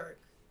New York.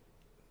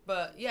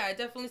 But yeah, I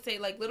definitely say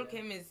like Little Yeah.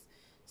 Kim is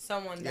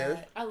someone Yeah.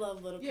 that I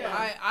love Little Kim. Yeah.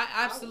 I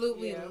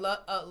absolutely Yeah.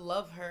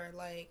 love her.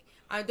 Like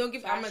I don't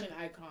give I'm Fashion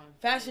a icon.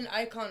 fashion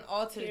icon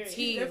all to the Period.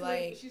 T.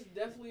 Like she's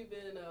definitely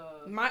been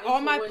all my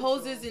influential.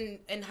 poses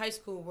in high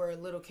school were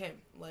Little Kim.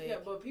 Like Yeah,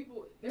 but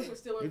people they were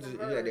still You into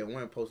just her. you had that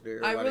one post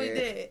there. I everybody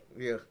really had. did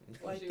Yeah,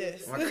 like she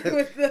this. was- My cousin-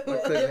 With the-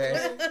 my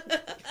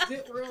cousin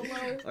Dip real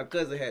low. my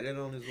cousin had that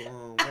on his I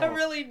wall.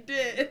 really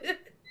did.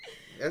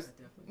 That's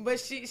But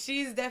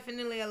she's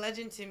definitely a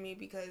legend to me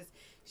because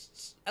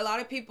a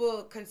lot of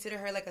people consider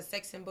her like a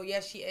sex symbol.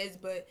 Yes, she is,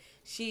 but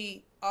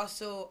she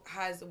also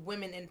has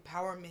women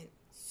empowerment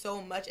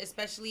so much,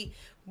 especially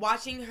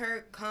watching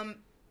her come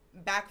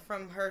back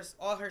from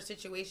all her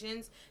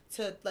situations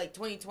to like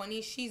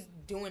 2020. She's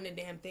doing the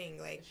damn thing.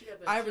 Like She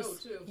got that show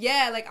too.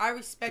 yeah, like I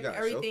respect She got a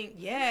everything.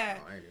 Yeah,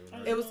 Oh, I ain't even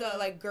know it that. was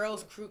like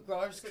girls crew.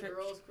 It's a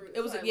girls' crew.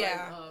 It was like,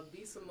 yeah.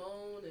 B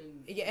Simone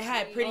and Yeah, it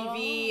had Pretty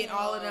V and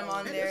all of them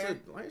on Ain't there.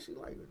 Ain't she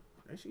like?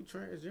 Ain't she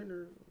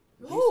transgender?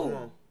 Who? Come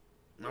on.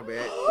 My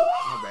bad.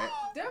 My bad.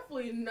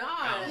 Definitely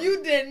not.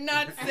 You did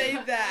not say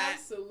that.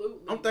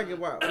 Absolutely. I'm thinking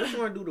not. about which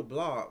one do the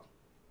blog.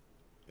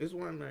 This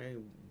one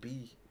named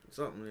B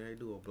something. They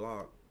do a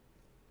blog.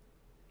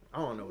 I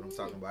don't know what I'm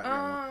talking about.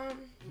 now.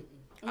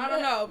 I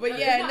don't know, but It's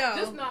yeah, not-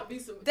 no. Just not B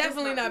Simone.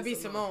 Definitely not B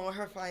Simone with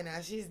her fine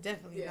ass. She's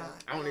definitely Yeah.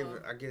 not. I don't even.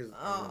 I guess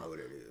I don't know what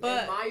it is. But-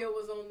 And Maya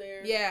was on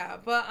there. Yeah,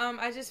 but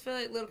I just feel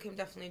like Little Kim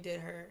definitely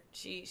did her.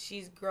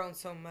 She's grown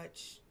so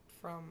much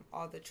from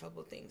all the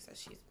trouble things that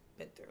she's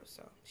been through.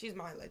 So she's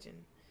my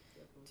legend,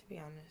 to be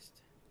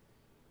honest.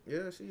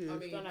 Yeah, she is. I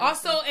mean, Don't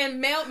Also,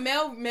 and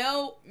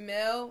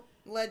male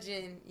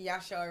legend. Y'all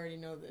should already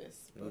know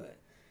this, but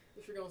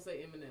if you're gonna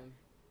say Eminem,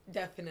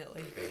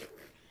 definitely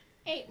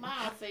Ain't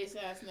my face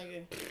ass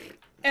nigga.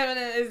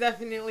 Eminem is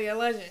definitely a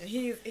legend.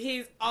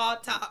 He's all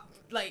top,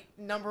 like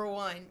number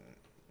one.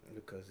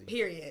 because he,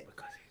 Period.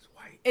 Because he's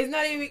white. It's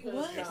not even That's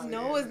what? not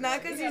No, it's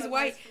not because He he's got a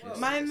white. nice flow.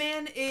 My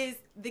man is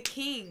the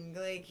king.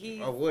 Like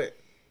he Oh what?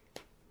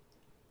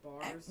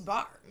 bars.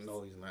 bars.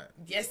 No, he's not.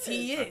 Yes,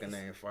 he I is. can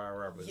name 5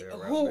 rappers Yeah, that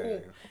rap who? better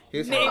than him.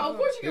 His Name- Oh, own, of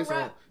course you his can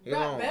own, rap, his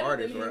rap own better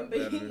artist than him, rap but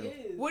better he than him.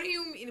 is. What do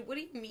you mean? What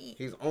do you mean?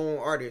 His own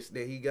artist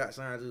that he got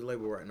signed to his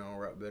label right now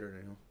rap better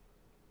than him.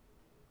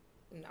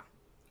 No,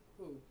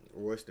 Who?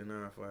 Royce the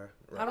 9-5.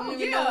 I don't Oh, even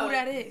yeah. know who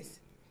that is.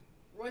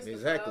 Royce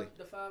Exactly.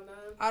 the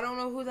 5'9". I don't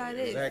know who that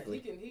is. Exactly.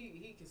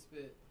 He can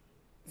spit.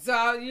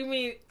 So you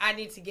mean I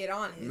need to get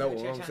on it? is No, what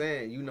what you're I'm trying-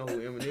 saying, you know who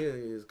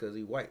Eminem is because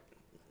he white.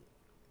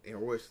 And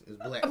Royce is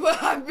black.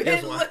 But I've been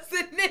That's why.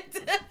 listening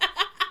to.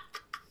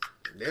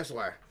 That's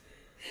why.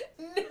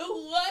 No,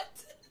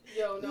 what?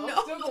 Yo, no, No.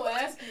 I'm still gonna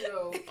ask you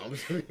though. I'm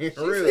just being She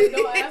said real.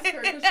 don't ask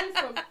her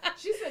because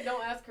she said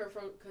don't ask her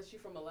because she's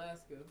from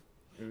Alaska.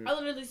 I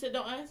literally said,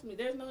 don't ask me.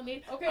 There's no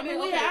need. Okay, I mean,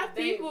 we okay, have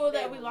name- people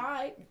that name we them.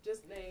 like,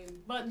 Just name.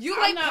 but You I'm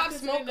like not Pop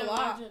considering Smoke a them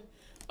lot. legend.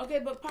 Okay,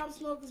 but Pop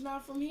Smoke is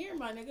not from here,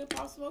 my nigga.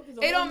 Pop Smoke is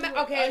a It whole don't new-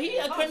 ma- okay, he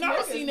a Pop Smoke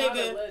Canarsie is not a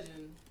nigga.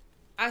 legend.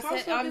 I Pop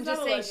said Smoke I'm is just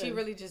not a saying she legend.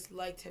 really just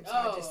liked him, so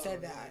I just said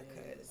Oh, that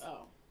yeah. because Oh,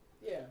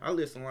 Yeah. I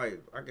listened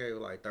like, I gave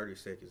it like 30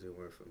 seconds, it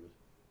went for me.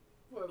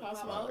 What, Pop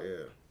Pop Smoke? Smoke?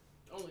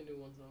 Yeah. Only knew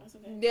one song. That's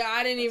okay. Yeah,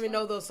 I didn't even fine.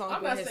 know those songs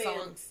I'm were not his saying-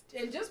 songs.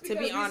 And just To because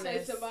be we say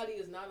honest. somebody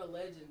is not a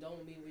legend,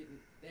 don't mean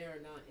they're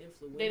not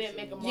influential. They didn't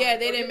make a mark. Yeah,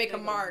 they Or didn't make a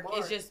mark.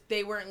 It's just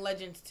they weren't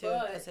legends to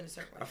But- us in a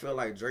certain way. I feel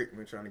like Drake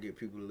been trying to get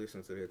people to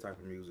listen to that type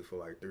of music for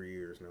like 3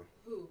 years now.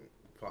 Who?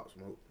 Pop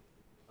Smoke.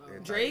 that type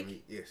of Drake? mu-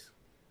 Yes.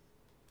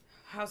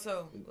 How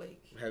so? Like,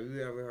 Have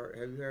you ever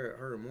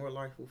heard More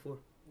Life before?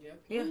 Yeah.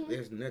 yeah, Mhm.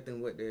 There's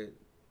nothing what that,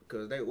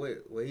 because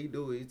what he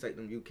do is he take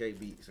them UK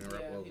beats and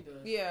rap Yeah, over. he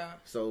does. yeah.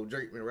 So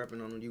Drake been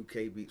rapping on them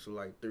UK beats for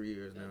like 3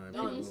 years now, and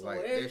Don't people was slow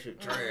like, it. that shit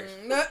trash.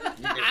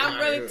 I'm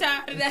really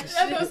tired of that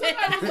Yeah, no, shit.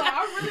 somebody was like,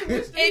 I really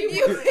wish that If he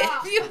you, would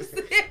stop.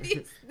 if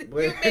you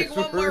But make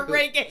one more real.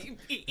 reggae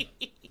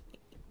beat,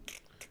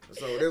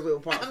 So that's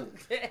what Pop I'm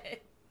Smoke. dead.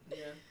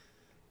 Yeah.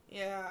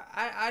 Yeah,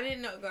 I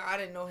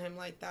didn't know him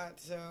like that,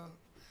 so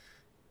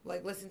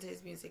like listen to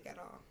his music at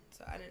all.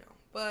 So I don't know,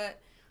 but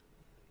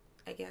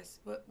I guess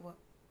what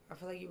I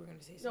feel like you were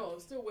gonna say something. No, I'm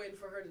still waiting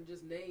for her to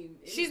just name.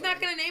 She's not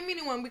gonna name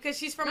anyone because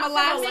she's from Not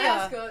Alaska.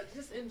 Alaska,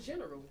 just in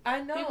general.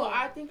 I know. People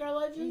I think are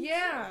legends.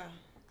 Yeah.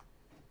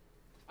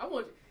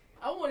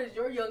 I wanted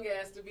your young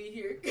ass to be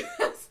here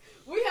because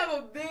we have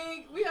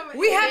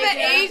an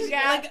age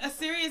gap. like a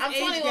serious I'm age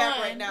 21, gap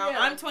right now. yeah.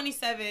 I'm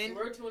 27.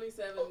 We're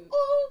 27. Ooh.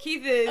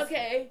 Keith is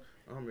Okay.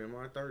 I'm in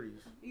my 30s.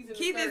 He's in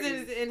Keith his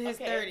is 30s. in his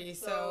Okay, 30s.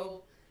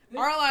 So this-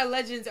 all our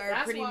legends are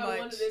that's pretty why I much.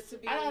 wanted this to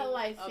be I gotta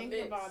like a think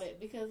mix. about it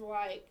because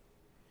like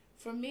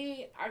for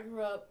me, I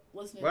grew up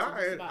listening Well,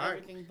 to just about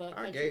everything but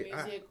Our country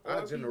music or our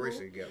people.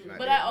 generation gap. not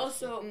But that I much.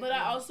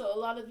 also a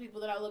lot of the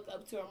people that I look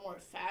up to are more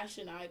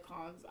fashion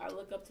icons. I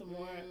look up to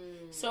more.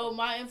 So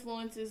my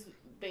influence is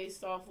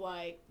based off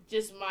like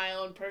just my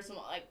own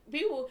personal like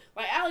people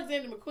like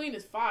Alexander McQueen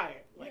is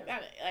fire like Yeah.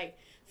 that like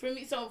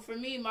for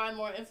me my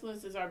more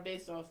influences are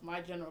based off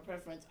my general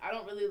preference. I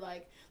don't really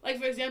like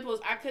for example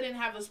I couldn't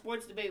have a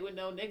sports debate with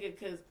no nigga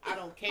because I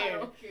don't care. I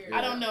don't care.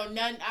 I don't know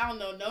none. I don't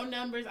know no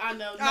numbers. I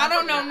know. I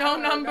don't know nothing. no I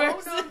don't know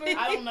numbers. numbers.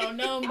 I don't know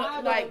no. I But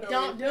don't like, know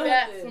don't do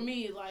that nothing. for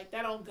me. Like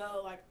that don't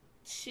go like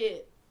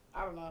shit.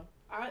 I don't know.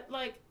 I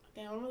like.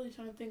 Damn, I'm really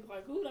trying to think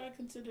like who would I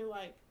consider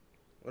like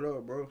What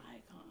up, bro?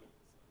 icons.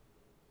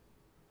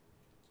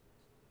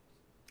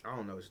 I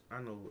don't know.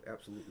 I know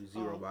absolutely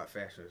zero Oh. about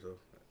fashion, so.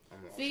 I'm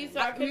See, I'm- so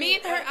I couldn't- Me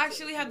and her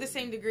actually have the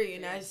same degree,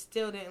 and I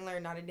still didn't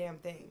learn not a damn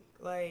thing.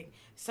 Like,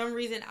 some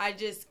reason I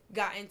just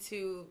got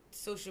into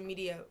social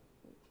media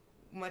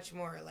much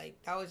more.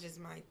 Like, that was just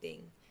my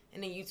thing.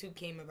 And then YouTube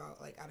came about,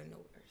 like, out of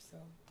nowhere, so.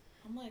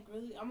 I'm like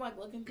really. I'm like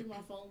looking through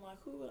my phone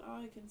like who would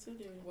I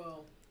consider?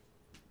 Well,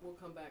 we'll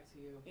come back to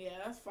you. Yeah,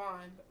 that's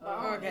fine.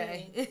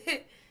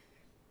 Okay.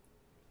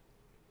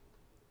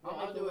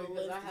 I'll do it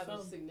because I have a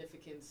some.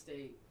 significant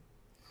state.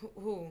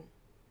 Who?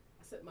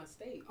 I said my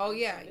state. Oh,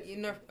 It's yeah.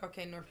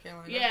 significant. North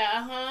Carolina.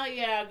 Yeah,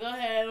 yeah. Go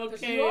ahead. 'Cause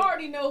Okay. you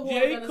already know who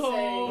J. I'm Cole.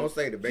 gonna Don't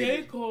say the J.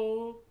 baby.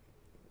 Cole.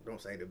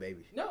 Don't say the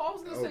baby. say. No, I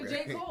was gonna Okay.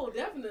 say J. Cole,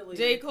 definitely.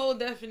 J. Cole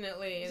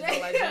definitely is a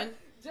J. legend.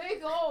 J.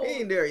 Cole. He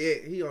ain't there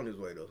yet. He on his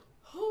way though.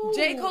 Who?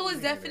 J. Cole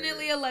is Yeah.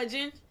 definitely a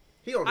legend.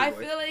 He on his I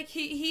way. feel like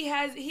he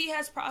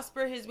has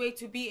prospered his way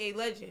to be a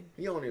legend.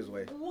 He on his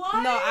way.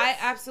 What? No, I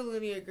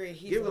absolutely agree.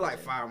 He's Give a it like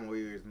legend. 5 more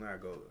years and I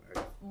go.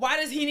 Why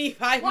does he need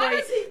 5 Why more?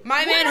 does he? My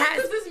what man else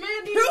has does this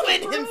man need to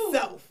proven prove?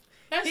 himself.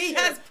 That's He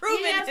true. has proven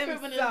He has himself.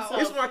 proven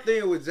himself. It's my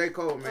thing with J.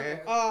 Cole, man.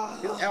 Okay. Oh,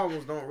 His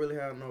albums don't really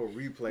have no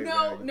replay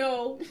No, value.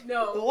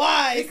 no.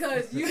 why?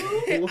 Because you.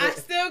 I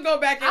still go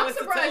back and I'm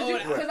listen surprised to you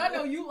old because I albums.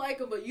 know you like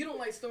him, but you don't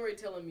like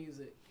storytelling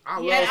music. I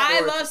Yeah, love I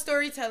story- love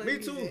storytelling. Me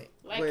too. music.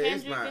 Like but it's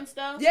Kendrick not. and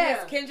stuff. Yes,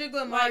 Yeah. Kendrick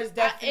Lamar is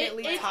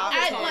definitely top.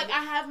 I 10. like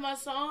I have my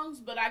songs,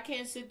 but I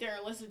can't sit there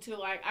and listen to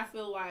like I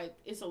feel like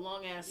it's a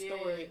long ass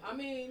story. I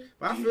mean,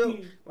 But I feel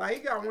like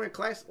he got one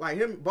classic. Like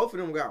him, both of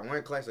them got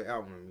one classic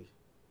album to me.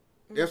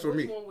 That's for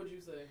which me. one would you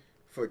say?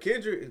 For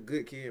Kendrick, it's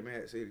Good Kid,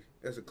 Mad City.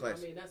 That's a I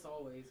classic. mean, that's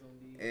always gonna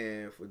be.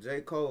 And for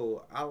J.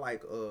 Cole, I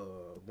like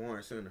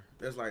Born Sinner.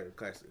 That's like a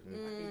classic. to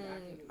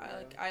me.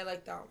 I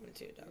like that one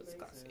too. That was Makes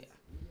classic. sense.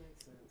 Yeah.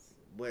 Makes sense.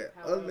 But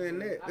However, other than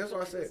that, that's feel what I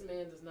like said. This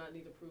man does not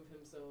need to prove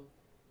himself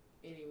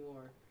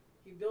anymore.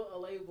 He built a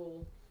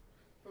label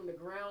from the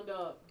ground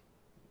up.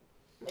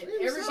 And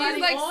everybody She's,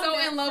 like, on so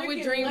that in love with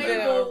freaking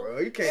Dreamville. label- Bro,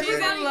 you can't She's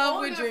say in love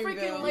on with that freaking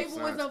Dreamville. label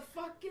was He a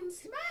fucking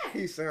smash.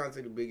 He signed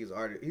to the biggest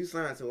artist. He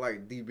signed to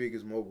like the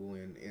biggest mogul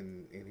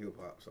in hip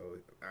hop. So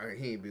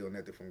he ain't built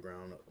nothing from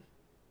ground up.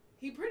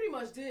 He pretty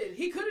much did.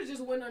 He could have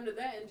just went under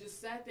that and just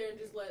sat there and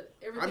just let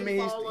I everything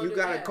mean, fall you under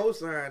got that. a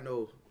cosign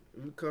though.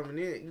 You coming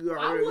in, you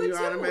I already would you too,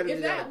 automatically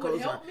if got a that would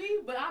cosign. help me.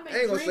 But I make I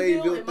ain't gonna say you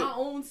Dreamville built in my it.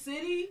 own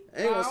city. I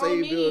ain't gonna By say all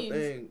he built means.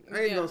 thing. I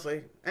ain't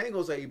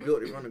gonna say he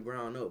built it from the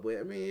ground up. But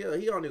I mean, yeah,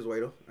 he on his way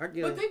though. I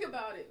get But him. think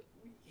about it.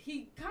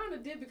 He kind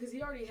of did because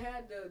he already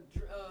had the.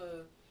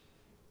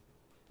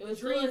 It was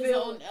still his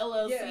Dreamville. own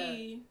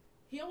LLC.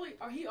 He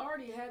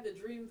already had the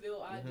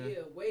Dreamville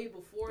idea way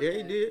before. Yeah, that.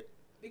 he did.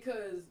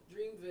 Because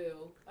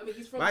Dreamville. I mean,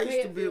 he's from But I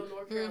used to be- Fayetteville,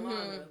 North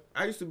Carolina.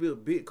 I used to be a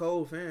big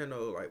Cole fan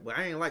though, like, but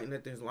I ain't like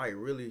nothing like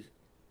really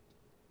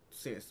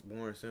since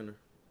Born Center.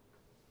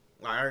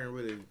 Like I ain't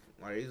really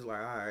Like he's like,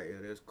 all right,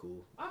 yeah, that's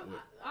cool.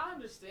 I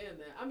understand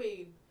that. I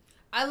mean,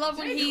 I love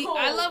J. when he. Cole-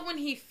 I love when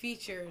he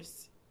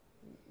features.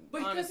 but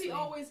because Honestly. he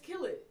always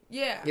kill it.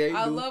 Yeah, Yeah, he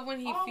I do. love when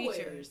he Always.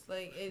 features.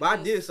 Like, it But I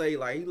just- did say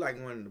like he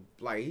like one of the,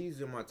 like he's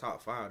in my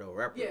top 5 though,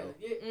 rapper Yeah, though.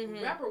 yeah.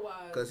 Mhm. Rapper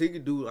wise, Cause he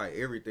could do like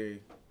everything.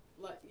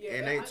 like yeah,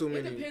 and ain't too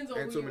it many- depends on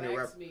ain't who too you many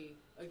ask rap- me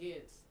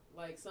against.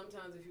 Like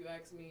sometimes if you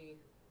ask me,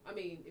 I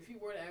mean, if you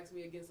were to ask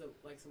me against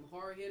like some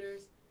hard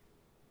hitters,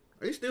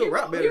 He still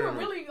rap he better would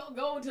than him. really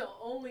go to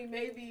only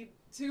maybe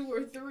 2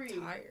 or 3.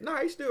 tired. Nah,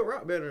 he still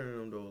rap better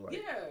than him though. Like,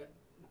 Yeah,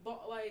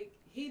 but like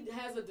he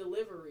has a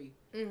delivery.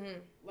 Mm-hmm.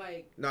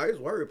 Like nah, his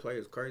wordplay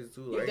is crazy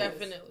too. Like, Yeah.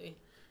 Definitely.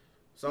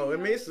 so He I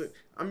mean, has-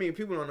 I mean,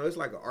 people don't know it's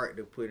like an art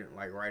to put in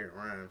like writing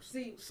rhymes.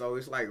 See- so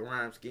it's like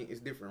rhyme scheme. It's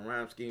different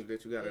rhyme schemes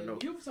that you gotta and know.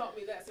 you've taught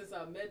me that since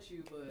I met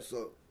you, but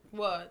So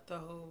What the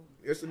whole?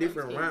 it's a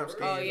different rhyme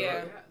scheme. Oh,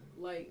 yeah.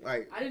 Like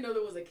Like I didn't know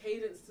there was a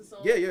cadence to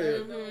songs. Yeah, yeah, I yeah.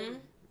 didn't know- Mhm.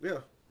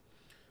 yeah,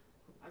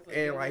 I was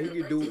and like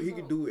he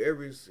could do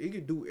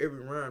he every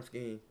rhyme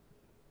scheme.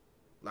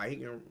 Like he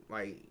can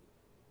like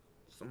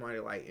somebody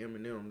like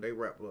Eminem. They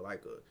rap with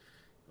like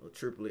a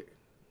triplet.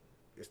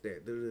 It's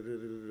that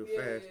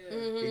fast. He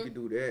Mhm. can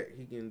do that.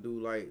 He can do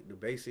like the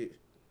basic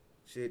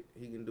shit.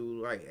 He can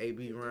do like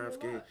AB rhyme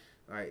scheme.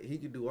 Like he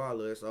can do all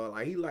of it. So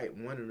like he like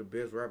one of the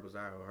best rappers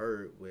I ever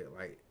heard. With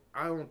like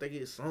I don't think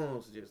his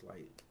songs just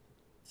like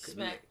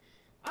Smack.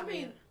 I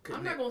mean, Yeah.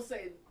 I'm not gonna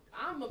say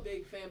I'm a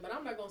big fan, but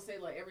I'm not gonna say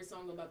like every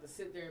song I'm about to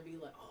sit there and be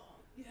like, oh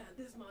yeah,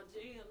 this is my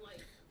jam. Like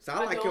So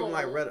I like him don't.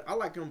 like rather, I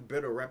like him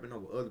better rapping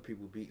over other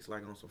people's beats,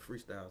 like on some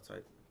freestyle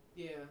type.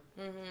 yeah,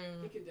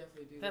 Mm-hmm. he can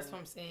definitely do That's that. what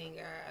I'm saying.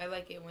 I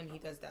like it when he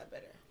does that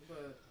better.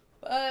 But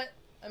But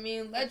I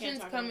mean, I can't legends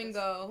talk come about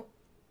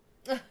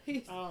and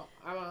this. go.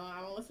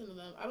 I don't listen to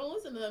them. I don't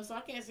listen to them, so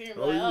I can't sit here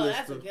and be Oh, like, you oh, listen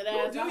that's a to- good who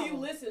ass do you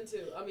album. listen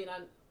to? I mean, I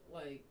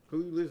like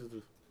Who you listen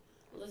to?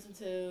 Listen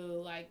to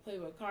like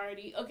Playboy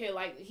Cardi. Okay,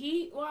 like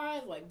Heat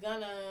wise, like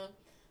Gunna.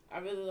 I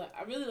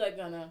really like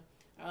Gunna.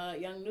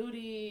 Young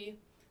Nudie,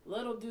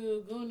 Little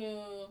Dude,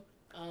 Gunu.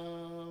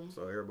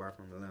 So everybody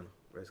from Atlanta,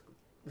 basically.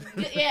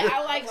 Yeah,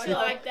 I like shit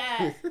like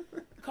that.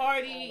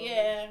 Cardi,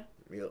 yeah.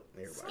 Yep,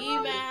 everybody. Ski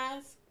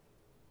Mask.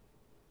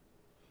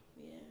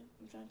 Yeah,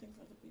 I'm trying to think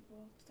of other people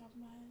off the top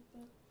of my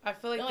head. But I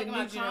feel like like the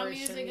my new calm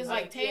generation. music is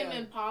like, like Tame yeah.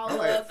 Impala,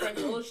 Like- Frank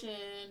Ocean,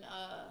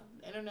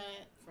 Internet,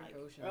 Frank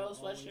like Ocean, Earl always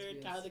Sweatshirt,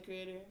 gets- Tyler the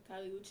Creator,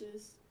 Kylie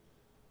Uchis.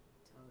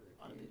 Tyler,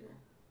 A lot of the people. Creator.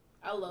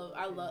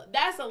 I love.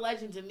 That's a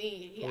legend to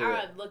me. Who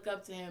that? I look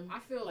up to him I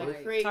feel like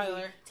like crazy.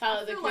 Tyler.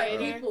 Tyler I the feel like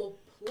Creator. people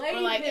played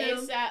Or like him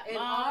A$AP in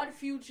Mob. Odd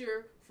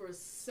Future for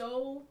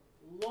so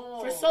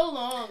long. For so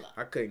long.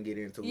 I couldn't get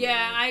into it.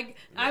 Yeah, man.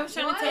 I was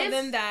trying to tell What?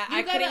 them that You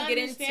I gotta couldn't get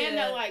into. understand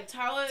that like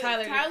Tyler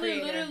Tyler the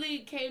Creator. literally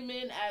came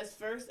in as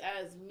first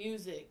as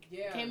music.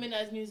 Yeah. Came in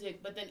as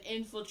music, but then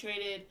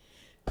infiltrated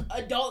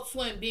Adult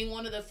Swim, being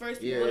one of the first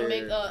people Yeah, to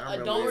make I a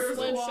remember Adult that.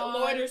 Swim Squad.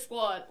 Loiter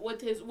Squad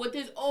with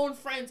his own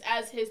friends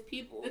as his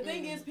people. The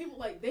thing is, people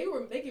like they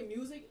were making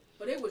music,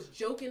 but it was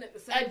joking at the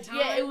same And, time.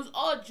 yeah, it was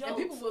all jokes. and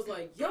people was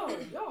like, "Yo,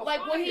 y'all like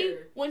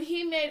fire." when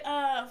he made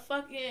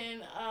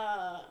fucking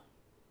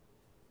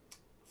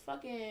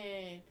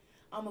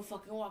I'ma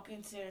fucking walk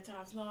in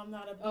stereotypes. No, I'm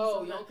not a beast. Oh,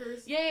 I'm not-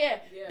 Yonkers. Yeah.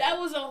 Yeah. That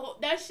was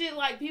that shit.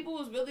 Like people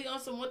was really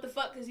on some what the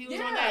fuck because he was on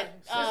Yeah.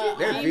 that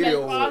That Eve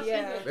video Cross was- shit.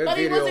 Yeah. that But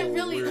he video wasn't was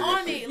really weird on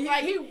as shit. it.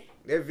 Like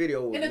That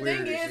video was And the weird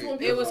thing as is, shit. when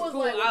people was was cool.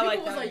 like, when I people like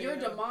was that like, "You're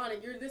video.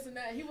 demonic, you're this and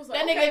that," he was like,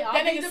 that "Okay, nigga, I'll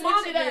that be nigga switched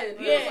demonic it up. then."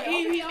 Yeah, was like, he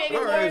 "Okay, made I'll it be I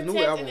more always knew the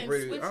intense album and then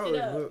really. switched I it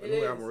always up. knew It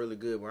the album is. really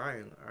good, but I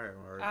ain't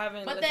heard. I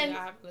haven't But listened. then-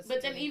 I haven't listened But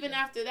to then it. even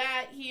after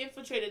that, he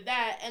infiltrated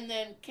that and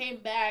then came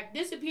back,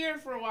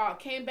 disappeared for a while,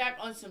 came back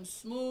on some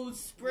smooth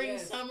spring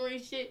Yes. summery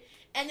shit,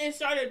 and then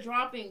started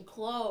dropping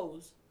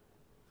clothes.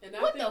 And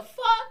I What think, the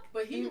fuck?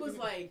 But he was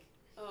like,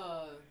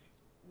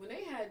 when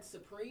they had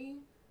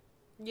Supreme.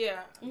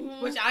 Yeah,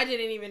 Mhm. which I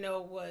didn't even know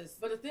was.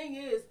 But the thing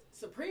is,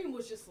 Supreme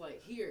was just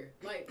like here,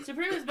 like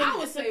Supreme has I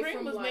would been say Supreme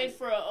from, was like, made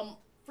for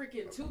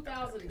freaking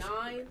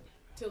 2009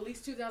 to at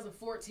least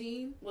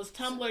 2014. was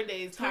Tumblr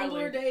days. Tumblr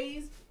Tyler.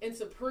 days and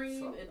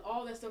Supreme and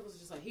all that stuff was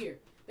just like here.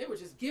 They were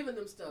just giving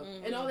them stuff,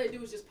 and all they do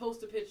was just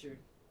post a picture,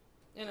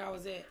 And that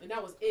was it. and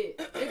that was it.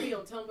 They'd be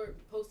on Tumblr,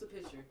 post a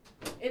picture,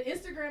 and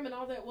Instagram and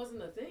all that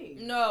wasn't a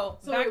thing. No,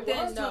 So back it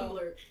then, was no.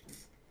 Tumblr.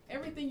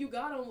 Everything you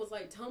got on was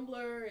like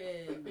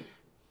Tumblr and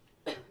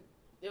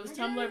It was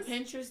I Tumblr, guess.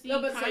 Pinterest,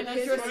 No, but kind of,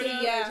 Pinterest, sort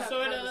of, yeah.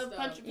 sort kind of. of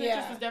stuff. Pinterest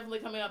Yeah. was definitely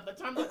coming up, but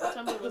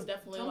Tumblr was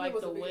definitely Tumblr like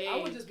was the a big- way. I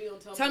would just be on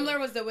Tumblr. Tumblr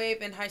was the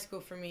wave in high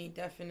school for me,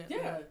 definitely.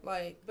 Yeah.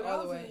 Like, but I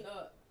all the was way. in,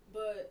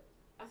 but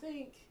I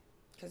think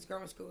Because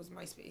grammar school was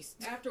MySpace.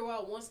 after a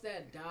while, once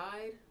that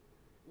died,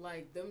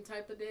 like them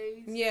type of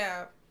days,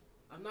 Yeah.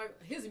 I'm not.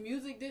 His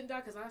music didn't die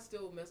because I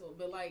still mess with,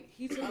 but like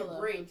he took I a love him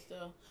break.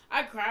 still.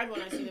 I cried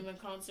when I seen him in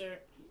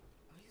concert.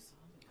 Oh, you saw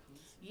him in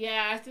concert?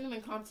 Yeah, I seen him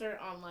in concert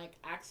on like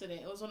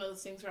accident. It was one of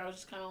those things where I was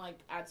just kind of like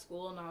at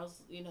school and I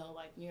was,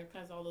 like New York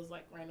has all those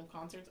like random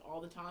concerts all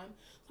the time.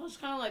 So I was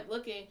kind of like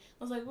looking.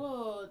 I was like,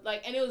 whoa,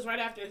 like, and it was right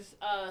after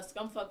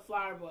Scumfuck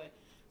Flower Boy.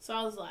 So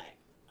I was like,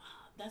 oh,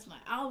 that's my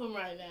album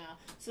right now.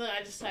 So then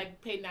I just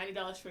like paid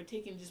 $90 for a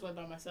ticket and just went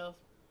by myself.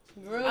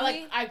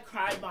 Really? I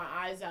cried my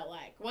eyes out.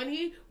 Like when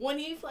he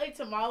played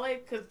Tamale,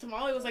 because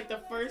Tamale was like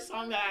the first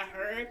song that I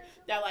heard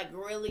that like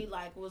really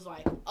like was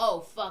like,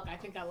 oh fuck, I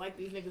think I like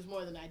these niggas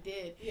more than I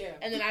did. Yeah.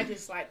 And then I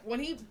just like when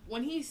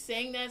he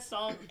sang that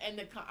song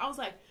and I was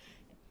like,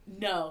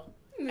 no.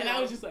 And I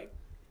was just like,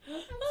 so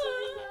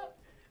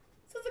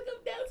I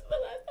come down to my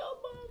last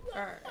album.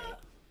 All right.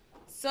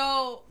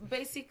 So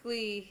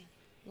basically,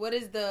 what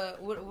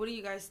do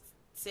you guys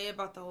say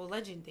about the whole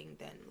legend thing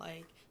then?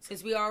 Like,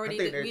 since we already I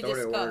think they we throw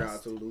that word out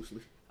discussed. too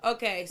loosely.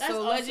 Okay, That's so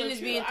also legend is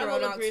true. being I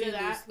thrown will out agree too to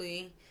that.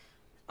 loosely.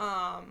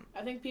 I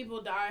think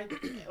people die,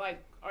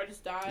 like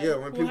artists die. Yeah,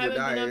 when who people haven't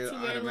die, been it's up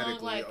too very long,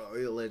 automatically like,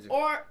 a legend.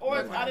 or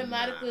it's Nah.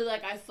 automatically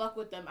like I fuck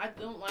with them. I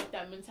don't like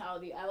that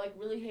mentality. I like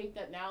really hate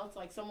that now. It's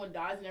like someone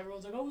dies and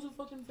everyone's like, I was a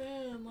fucking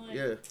fan. Like,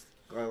 Yeah.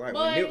 Like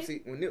But-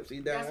 when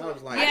Nipsey died, That's I what-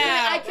 was like,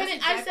 Yeah. I That's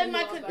couldn't. I exactly said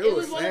my. what I was It about to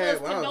was say. one of those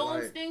sad, but I was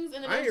condolence like, things,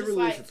 and then I I ain't was just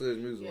really like, listen to his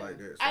music Yeah. like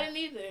that. So. I didn't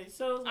either.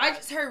 So it was I like,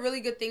 just heard really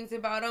good things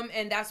about him,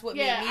 and that's what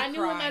yeah, made me I knew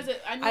cry. him as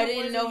a. I knew I him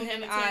didn't as know a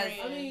him as.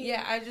 humanitarian. I mean,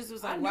 Yeah, I just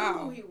was I like, knew wow.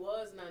 who he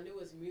was and I knew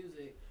his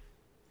music.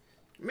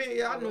 Man,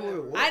 yeah, I knew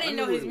it was. I didn't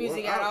know knew his it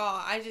music was. at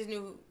all. I just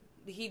knew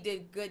he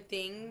did good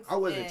things. I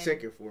wasn't and-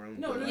 checking for him.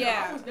 No, but,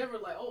 Yeah. I was never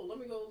like, oh, let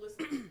me go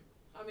listen.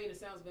 I mean, it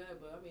sounds bad,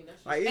 but I mean, that's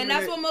just... Like, even And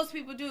that's that- what most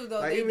people do, though.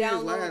 like, They even his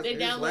download. last- They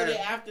his download it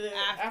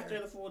last-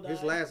 after the full died.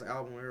 His last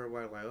album,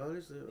 everybody like, oh,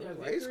 this is. Yeah, I was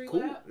like, it's Victory cool.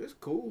 Lap. It's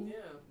cool. Yeah.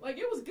 Like,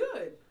 it was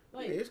good.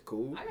 Like, Yeah, it's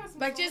cool. I got some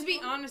Like, just songs be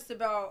on it. honest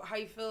about how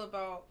you feel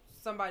about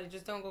somebody.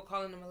 Just don't go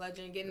calling them a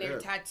legend, getting their Yeah.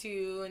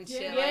 tattoo and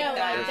shit Yeah, like like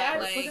that.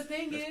 that's- But the Like,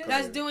 thing That's is,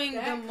 that's doing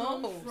that the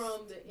comes most.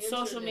 from the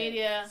Social internet.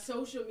 media.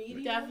 Social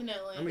media.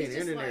 Definitely. I mean, It's the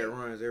just internet like-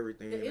 runs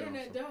everything. The now,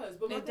 internet so. does,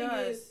 but my It thing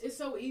does. is, it's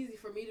so easy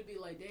for me to be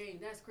like, dang,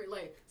 that's crazy.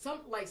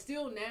 Like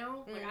still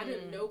now, like I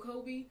didn't Mhm. know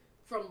Kobe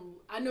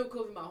I know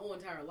Kobe my whole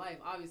entire life,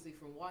 obviously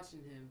from watching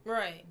him,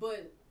 Right.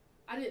 but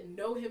I didn't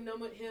know him,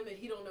 and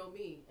he don't know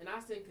me, and I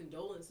send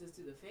condolences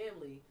to the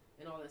family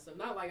and all that stuff.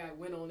 Not like I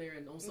went on there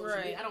and on social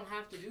Right. media. I don't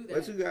have to do that.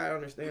 But you gotta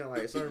understand,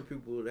 like certain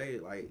people, they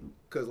like,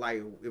 cause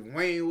like if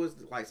Wayne was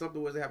like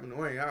something was happening to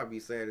Wayne, I'd be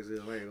sad as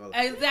hell. Wayne goes,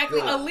 Exactly.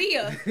 Good.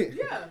 Aaliyah.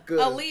 Yeah.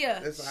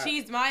 Aaliyah. It's like-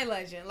 She's my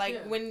legend. Like,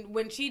 Yeah.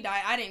 when she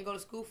died, I didn't go to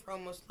school for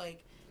almost,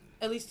 like,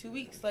 at least 2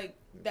 weeks. Like,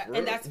 that, Really?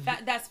 and that's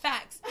that's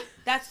facts.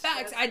 That's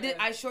facts. That's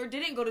I sure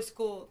didn't go to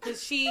school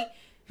because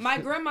my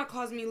grandma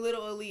calls me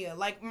Little Aaliyah.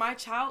 Like, my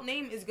child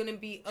name is gonna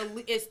be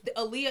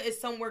Aaliyah is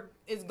somewhere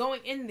is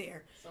going in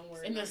there.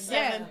 Somewhere In the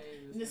seventh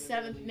in the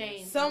seventh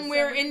name.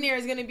 Somewhere in there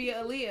is gonna be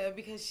Aaliyah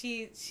because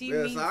she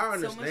Yeah, means so I so much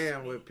to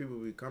understand me. where people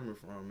be coming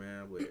from,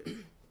 man. But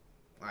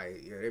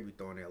like, yeah, they be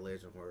throwing that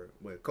legend word.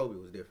 But Kobe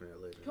was definitely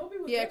a legend. Kobe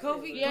was Yeah,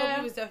 definitely- Kobe. Yeah.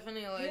 Kobe was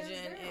definitely a Hands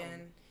legend, down.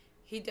 and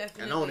he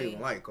definitely. And I don't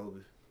even like Kobe.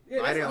 Yeah,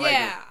 I that's didn't why- like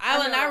Yeah,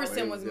 Allen I know.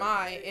 Iverson was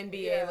my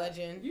NBA Yeah.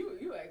 legend. You,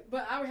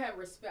 but I would have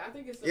respect. I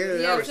think it's Yeah,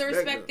 Yeah, I it's a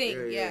respect respect it. thing.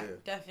 Yeah, Yeah, yeah.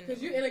 definitely.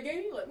 because you in a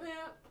game, you like, man,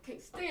 I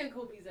can't stand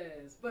Kobe's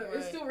ass, but it's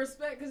Right. still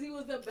respect because he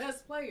was the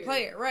best player.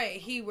 Player,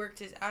 right? He worked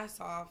his ass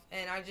off,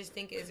 and I just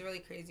think it's really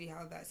crazy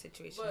how that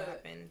situation But-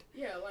 happened.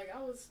 Yeah, like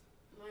I was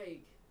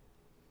like,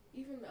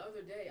 even the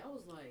other day, I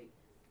was like,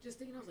 just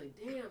thinking, I was like,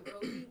 damn,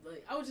 Kobe.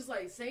 Like I was just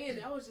like saying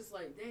it. I was just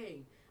like,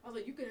 dang. I was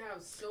like, you could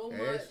have so Yeah,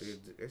 much.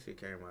 that shit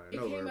came out of It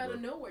nowhere. came out bro.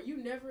 of nowhere. You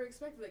never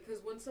expected that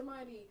because when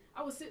somebody,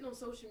 I was sitting on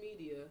social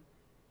media,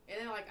 and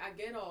then like I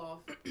get off,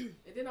 and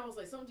then I was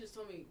like, something just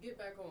told me get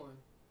back on.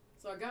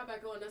 So I got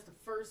back on. That's the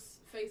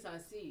first face I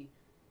see.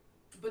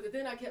 But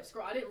then I kept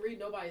scrolling. I didn't read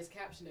nobody's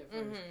caption at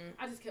 1st Mhm.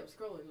 I just kept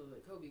scrolling. It was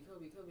like Kobe,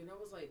 Kobe, Kobe, and I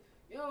was like,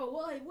 yo,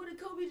 what did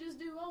Kobe just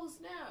do? Oh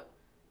snap!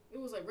 It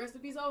was like rest in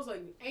peace. I was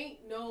like,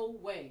 ain't no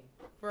way.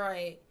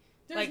 Right.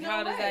 There's Like, no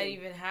how does that way.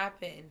 even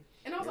happen?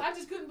 And I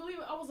just couldn't believe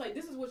it. I was like,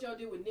 this is what y'all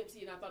did with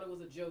Nipsey, and I thought it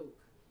was a joke.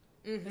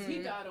 Because he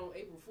Mm-hmm. died on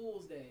April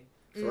Fool's Day.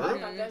 For I real?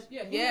 thought that, he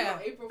Yeah. died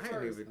on April I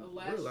didn't 1st even of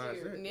last realize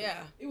year. that.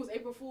 Yeah. It was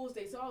April Fool's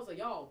Day, so I was like,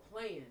 y'all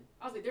playing.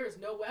 I was like, there's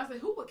no way. I was like,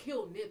 who would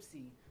kill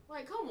Nipsey?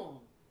 Like, come on.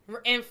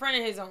 In front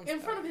of his own. In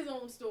stuff. front of his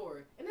own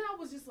store. And then I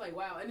was just like,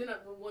 wow. And then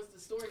once the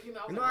story came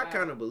out, I was You know, like, I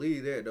kind of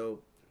believe that though,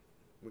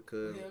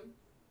 because him.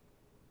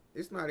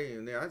 it's not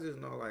even there. I just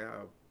know like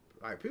how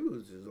like people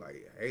is just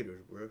like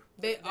haters, bro.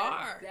 They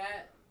are.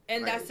 That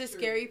And Like, that's the it's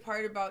true. scary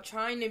part about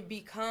trying to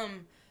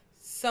become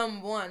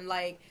someone,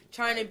 like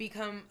trying to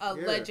become a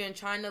Yeah. legend,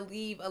 trying to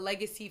leave a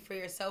legacy for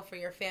yourself, for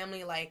your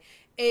family. Like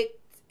it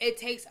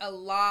takes a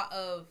lot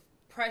of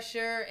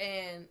pressure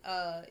and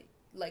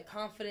like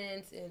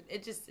confidence, and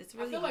it's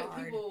really I feel like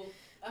hard.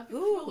 I feel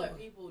Ooh. like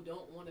people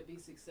don't want to be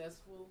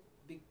successful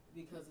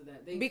because of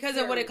that. They because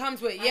of what care- it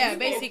comes with. Like, Yeah, people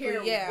basically,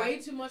 care yeah. way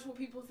too much what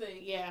people think.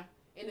 Yeah.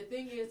 And the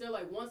thing is, they're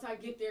like, once I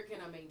get there, can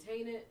I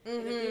maintain it?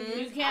 And the Mhm. thing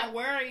You is, can't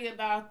worry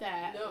about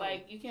that. No.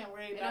 Like, you can't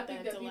worry And I about think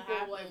that that until it people,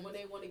 happens. like, when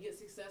they want to get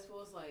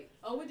successful, it's like,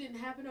 oh, it didn't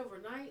happen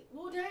overnight?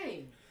 Well,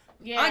 dang.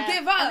 Yeah. I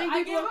give up. I think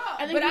I people, give up.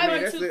 I think But people I are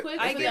mean, that's too it. quick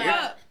I for give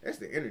that. up. That's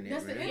the internet,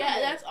 That's the man. internet.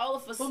 Yeah, that's all a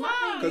But my facade.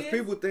 thing Because is-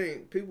 people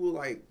think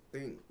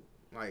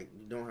like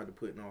you don't have to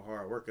put no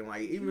hard work in.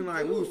 Like even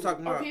like we was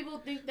talking Or about, people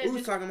think that we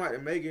was just, talking about the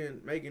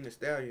Megan Thee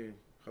Stallion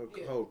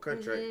Yeah. whole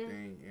contract Mhm.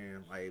 thing,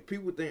 and like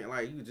people think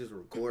like you just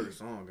record a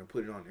song and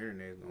put it on the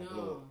internet, it's gonna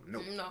blow up.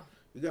 No, No.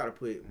 you gotta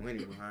put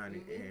money behind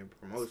it and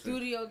promotion.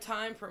 Studio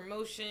time,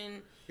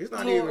 promotion. It's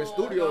not tour, even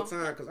studio no.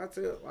 time because I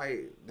tell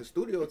like the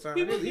studio time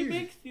people that's can easy.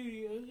 make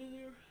studios in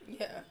there.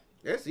 Yeah.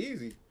 That's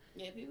easy.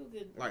 Yeah, people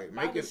could Like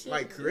buy the making, shit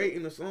like and do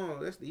creating a song.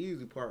 That's the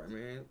easy part,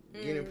 man.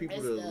 Getting people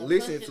It's to the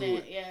listen pushing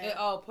to it.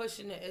 Yeah.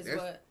 Pushing it is That's,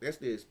 what. that's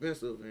the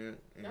expensive, man.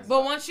 And-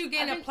 But once you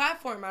gain I a think-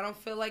 platform, I don't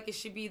feel like it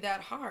should be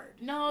that hard.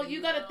 No,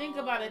 you gotta think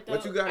about it though.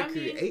 but you gotta I mean,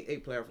 create a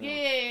platform.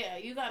 Yeah,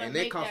 you gotta And that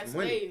make costs that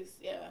money. space.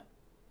 Yeah.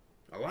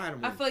 A lot of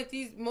I money.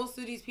 feel like most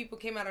of these people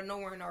came out of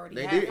nowhere and already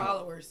They had did.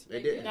 followers.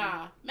 They didn't.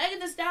 Nah, Megan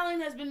Thee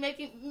Stallion has been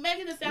making.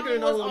 Megan Thee didn't Stallion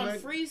know was who on you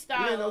didn't know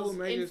who freestyles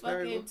Megan in Thee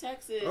Stallion fucking was?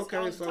 Texas. Okay,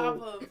 on so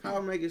top of. how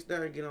Megan Thee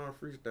Stallion get on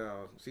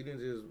freestyle? They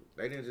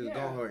didn't just go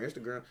Yeah. on her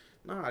Instagram.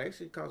 Nah, that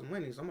shit costs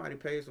money. Somebody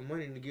paid some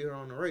money to get her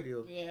on the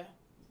radio. Yeah.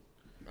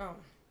 Oh.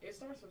 It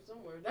starts from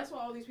somewhere. That's why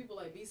all these people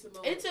like B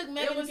Simone. It took they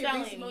Megan look Thee at B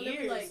Stallion Simone, they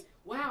be years. like,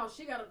 wow,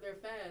 she got up there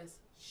fast.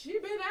 She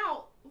been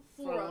out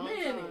for a long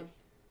minute. time.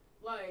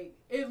 Like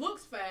it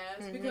looks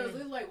fast Mhm. because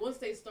it's like once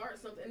they start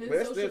something, and then But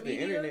that's social just the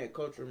media. internet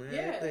culture, man.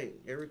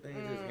 Yeah. Everything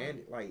just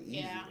handed like easy.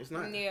 Yeah. It's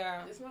not.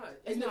 Yeah. It's not.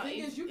 It's And the not thing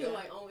is, easy, you can yeah.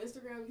 like on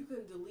Instagram, you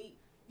can delete.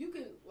 You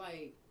can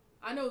like.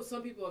 I know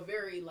some people are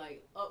very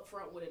like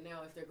upfront with it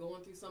now. If they're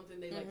going through something,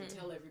 they like to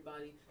tell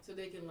everybody so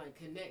they can like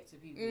connect to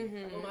people.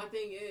 Mhm. But my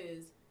thing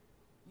is,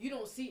 you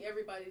don't see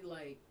everybody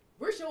like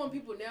we're showing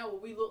people now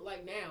what we look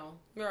like now.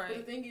 But the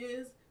Right. thing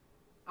is,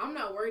 I'm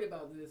not worried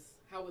about this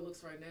how it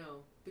looks right now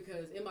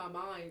because in my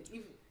mind,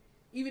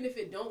 even if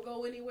it don't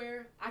go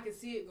anywhere, I can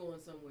see it going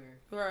somewhere.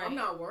 Right. I'm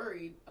not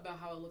worried about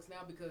how it looks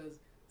now because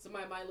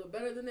somebody might look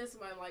better than this,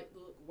 somebody might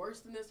look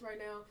worse than this right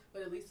now,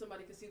 but at least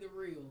somebody can see the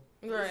real.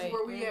 This Right. is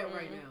where we at Mhm.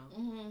 right now.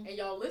 Mm-hmm. And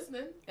y'all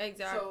listening.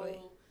 Exactly.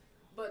 So,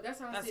 but that's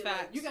how I That's see it. Like,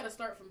 facts. you got to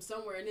start from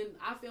somewhere. And then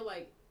I feel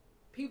like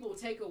people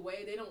take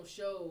away, they don't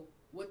show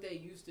what they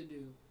used to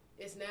do.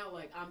 It's now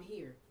like, I'm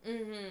here.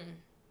 Mm-hmm.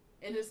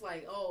 And it's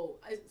like, oh,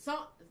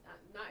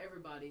 not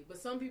everybody, but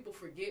some people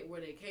forget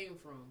where they came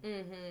from.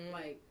 Mm-hmm.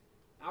 Like,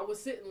 I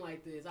was sitting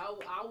like this. I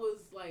was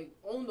like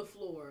on the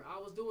floor. I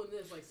was doing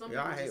this. Like some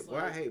Yeah, people just I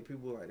like, hate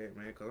people like that,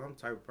 man. Because I'm the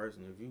type of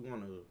person. If you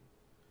want to,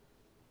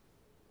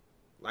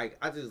 like,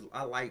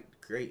 I like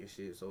creating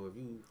shit. So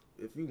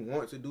if you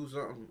want to do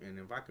something, and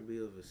if I can be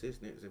of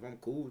assistance, if I'm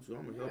cool with you,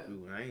 I'm gonna help Yeah.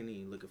 you. And I ain't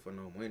even looking for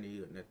no money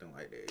or nothing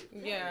like that.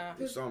 Yeah.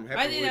 If something I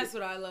happen think with that's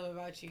what I love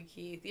about you,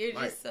 Keith. You're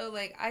Like- just so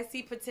like I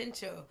see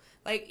potential.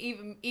 Like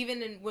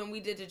even when we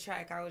did the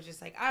track, I was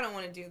just like, I don't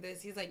want to do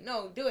this. He's like,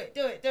 no, do it.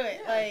 Yeah.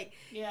 Like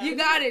Yeah. you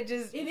got it.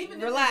 Just and even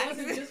relax. if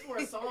it wasn't just for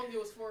a song, it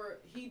was for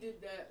he did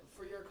that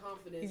for your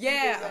confidence.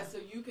 Yeah. he did that so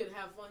you could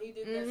have fun. He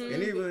did that so Mhm. you And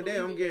could even then,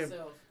 believe I'm in getting-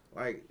 yourself.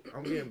 Like,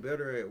 I'm getting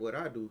better at what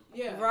I do.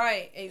 Yeah,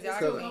 Right, It's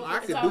exactly. so- I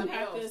it's can all do-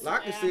 practice.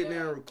 Like, I can sit Yeah.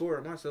 there and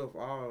record myself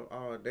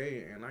all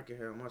day, and I can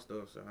have my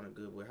stuff sounding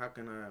good. But how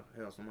can I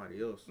have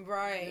somebody else?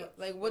 Right. Yeah,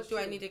 Like what that's do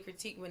I true. need to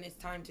critique when it's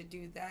time to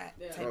do that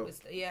Yeah. type Oh. of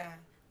stuff? Yeah.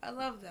 I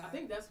love that. I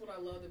think that's what I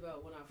loved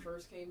about when I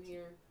first came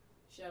here.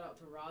 Shout out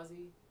to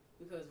Rozzy.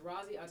 Because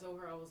Rozzy, I told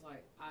her, I was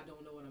like, I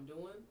don't know what I'm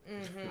doing.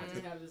 I just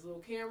Mhm. have this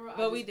little camera. I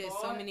But we just did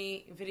so bought.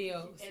 many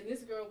videos. And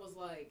this girl was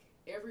like,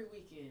 every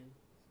weekend,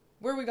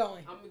 Where we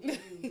going? I'm going to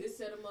give you this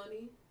set of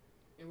money,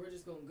 and we're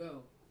just going to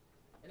go.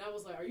 And I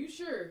was like, are you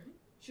sure?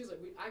 She was like,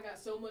 I got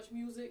so much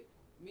music.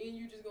 Me and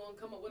you just going to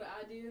come up with an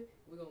idea.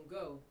 We're going to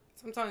go.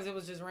 Sometimes it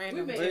was just We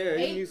random. made But yeah, you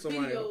 8 need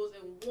somebody- videos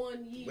in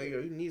 1 year. But yeah,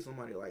 you need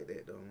somebody like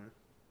that, though, man.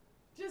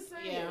 Just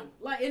saying. Yeah.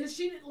 Like, and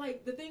she didn't,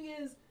 like, the thing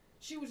is,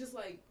 she was just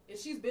like, and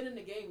she's been in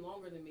the game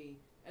longer than me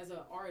as an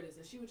artist,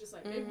 and she was just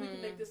like, maybe we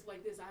can make this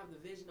like this. I have the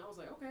vision. I was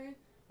like, okay.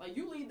 Like,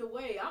 you lead the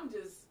way. I'm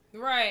just,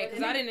 Right, because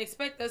And I it- didn't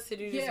expect us to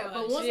do this yeah. much.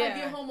 But once yeah. I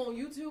get home on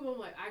YouTube, I'm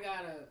like, I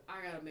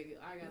gotta make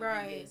it. I gotta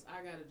Right. do this.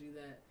 I gotta do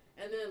that.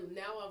 And then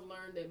now I've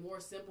learned that more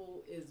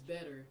simple is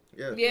better.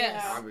 Yeah.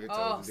 Yes. I've been told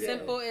Oh, you that.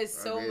 simple is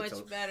I've so been much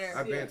told- better.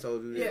 I've Yeah. been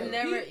told you Yeah. that.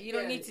 Never- you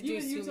don't need to do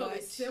you too told me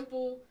much.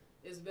 simple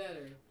is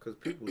better. Because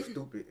people are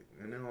stupid,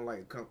 and they don't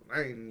like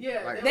complain.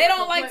 Yeah, like, They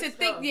don't like to complex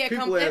think. stuff. Yeah,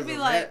 People they as be a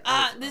like,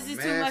 as this a is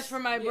too mass, much for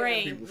my Yeah.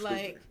 brain. people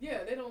Like, stupid.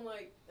 Yeah, they don't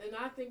like, and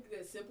I think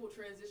that simple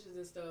transitions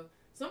and stuff.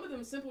 Some of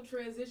them simple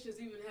transitions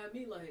even have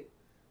me like,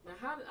 now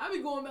how did I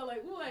be going back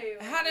like,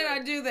 wait, how did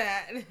I do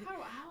that?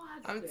 How I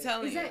do I'm that?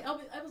 telling Is you. that,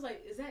 I was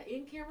like, is that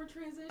in camera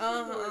transition or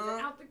Uh-huh. is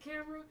it out the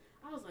camera?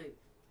 I was like,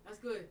 that's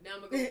good. Now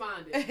I'm gonna go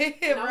find it.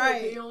 And I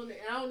Right. would be on, and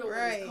I don't know what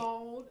Right. it's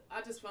called.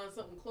 I just found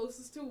something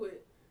closest to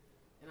it,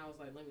 and I was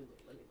like, let me look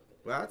at it.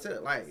 But I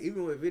tell, like,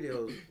 even with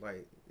videos,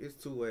 like, it's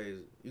two ways.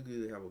 You can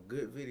either have a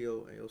good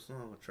video and your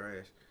song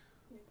trash,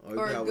 or you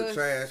Or can have good a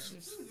trash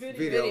Video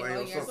video and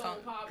and your your song.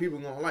 song. pop. People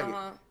gonna like it.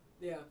 Uh-huh.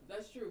 Yeah,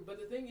 that's true. But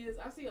the thing is,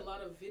 I see a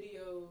lot of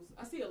videos.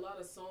 I see a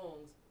lot of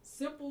songs,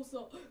 simple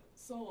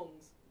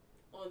songs,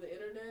 on the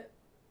internet.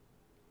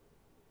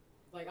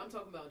 Like I'm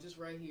talking about just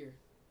right here,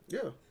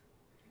 Yeah.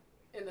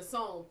 and the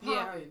song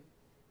Yeah. popping,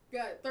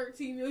 got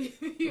 13 million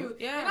views.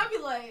 Yeah. And I be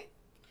like,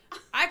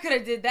 I could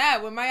have did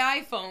that with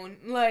my iPhone.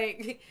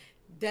 Like,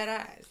 dead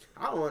ass.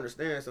 I don't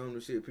understand some of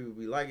the shit people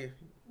be liking.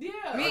 Yeah.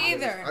 Me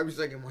either. I be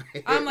shaking my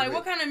head. I'm like,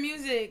 what kind of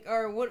music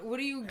or what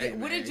do you get? Hey,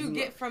 what did man, you you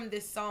get look- from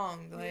this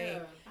song? Like, Yeah.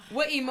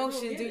 what I don't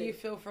emotion get do it. you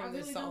feel from I really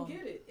this don't song?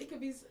 get it. It could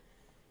be,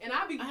 and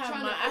I be I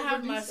trying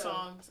have to my overdo stuff.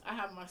 songs. I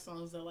have my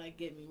songs that like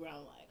get me where I'm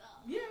like, oh.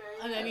 Yeah.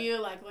 And then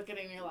you like look at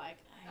it and you're like,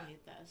 I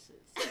hate that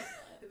shit. So much.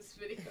 This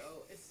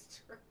video is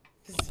trash.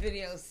 This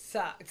video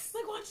sucks.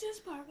 Like watch this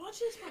part. Watch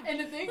this part. And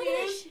the thing Look at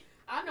this is, shit.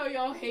 I know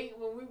y'all hate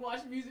when we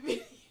watch music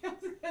videos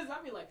because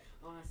I be like,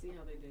 oh, I see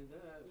how they did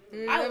that.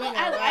 Mm. I Let me like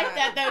know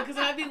that though because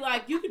I'd be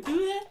like, you could do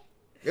that.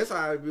 That's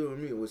how it be with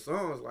me with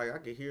songs. Like I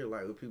can hear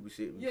like when people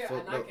shit be Yeah,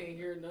 fucked and I up. can't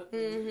hear nothing.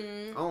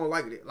 Mm-hmm. I don't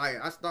like it.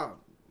 Like I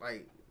stop.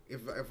 Like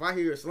if I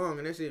hear a song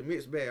and that shit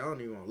mixed bad, I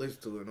don't even want to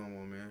listen to it no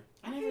more, man.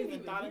 I never can't even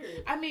even thought of hear it.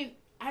 it. I mean,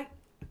 I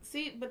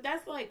see, but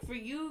that's like for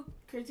you,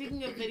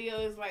 critiquing a video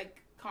is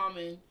like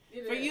common.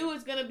 It For is. you,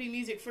 it's gonna be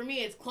music. For me,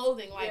 it's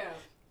clothing. Like yeah.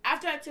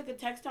 after I took a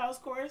textiles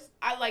course,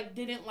 I like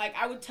didn't like.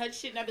 I would touch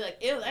shit and I'd be like,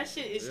 ew, that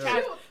shit is Yeah.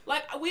 trash.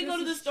 Like we This go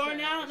to the is store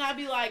now trash. and I'd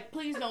be like,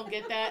 please don't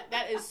get that.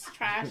 That is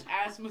trash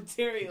ass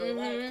material.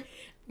 Like, Mm-hmm.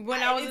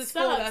 When I was it in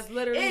school, sucks. that's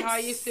literally It how I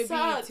used to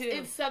sucks. be too.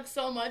 It sucks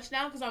so much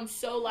now because I'm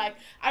so like,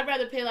 I'd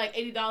rather pay like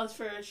 $80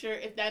 for a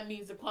shirt if that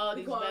means the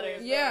quality's The quality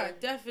better. is Yeah, better.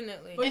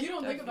 definitely. But you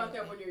don't think about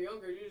that Definitely. when you're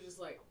younger. You're just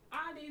like,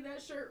 I need that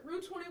shirt.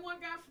 Rue 21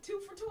 got for 2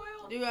 for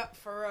 12. Yeah,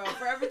 for real.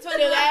 Forever Till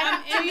 21.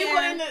 that,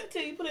 I'm in there.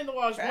 till you put in the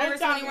wash Forever one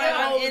time, 21, you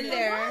gotta I'm hold in it.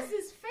 there. Why is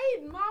this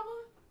fading,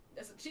 mama?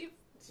 That's a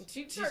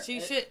cheap shirt.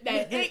 She shit.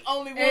 That ain't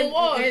only one And,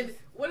 wash. and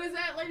what is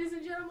that, ladies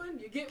and gentlemen?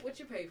 You get what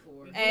you pay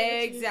for.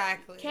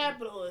 Exactly.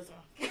 Capitalism.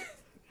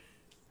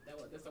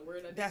 That's a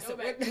word I That's didn't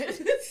a know back word.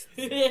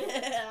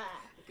 then.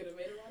 Could have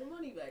made a lot of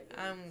money back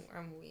then.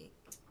 I'm weak.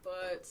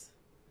 But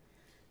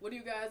what do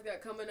you guys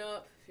got coming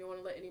up? If you want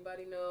to let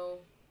anybody know.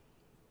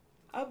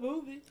 I'm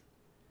moving.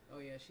 Oh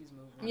yeah, she's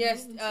moving.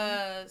 Yes,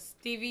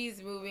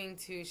 Stevie's moving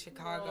to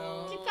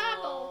Chicago.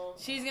 Chicago.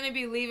 She's gonna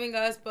be leaving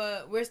us,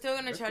 but we're still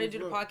gonna That's try to what's do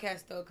the up.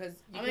 podcast though,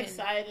 cause I'm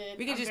excited.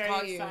 we can I'm just very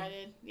call you.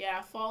 excited.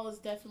 Yeah, fall is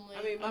definitely.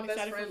 I mean, my I'm best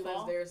excited friend for lives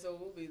fall. there, so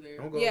we'll be there.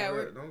 Don't go Yeah, over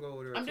we're- there. Don't go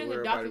over there. I'm to doing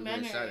where a everybody be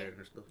getting documentary. shot at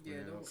and stuff. Yeah,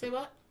 man. don't- Say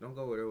what? Don't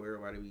go over there where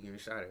everybody be getting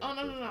shot at. Oh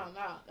and no.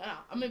 stuff.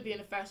 I'm gonna be in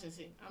the fashion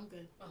scene. I'm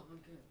good. Oh, I'm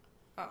good.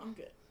 I'm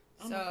good.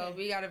 I'm So okay.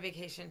 we got a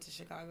vacation to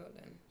Chicago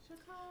then.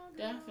 Chicago.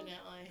 Definitely.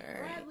 All right.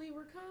 Bradley,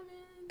 we're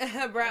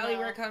coming. Bradley, I know.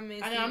 we're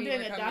coming. I know I'm Stevie, doing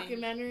we're a coming.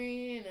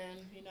 documentary, and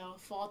then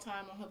fall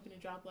time. I'm hoping to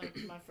drop like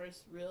my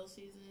first real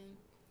season.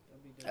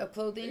 That'll be Of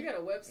dope. You clothing. got a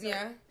website?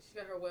 Yeah. She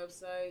got her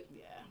website.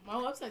 Yeah, my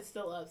website's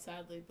still up,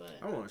 sadly, but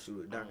I want to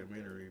shoot a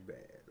documentary bad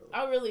though.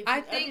 I really.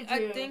 I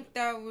do think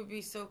that would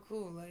be so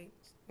cool. Like,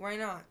 why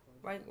not?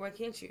 Why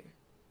can't you?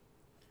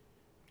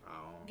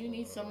 You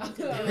need someone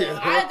to do Yeah. it.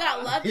 I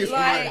got lucky.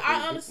 Like,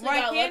 I honestly why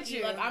got can't lucky.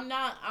 you? Like I'm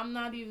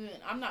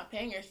not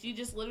paying her. She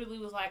just literally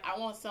was like, I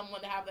want someone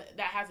to have that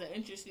has an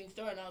interesting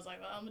story. And I was like,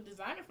 well, I'm a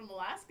designer from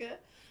Alaska.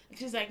 And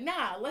she's like,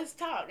 nah, let's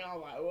talk. And I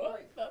was like,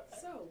 what?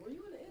 So, were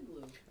you in the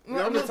igloo?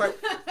 Yeah,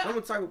 I'm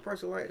the type of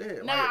person like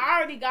that. Nah, Like, I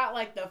already got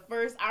like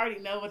I already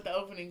know what the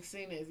opening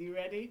scene is. You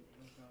ready?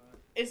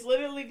 It's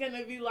literally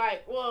gonna be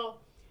like,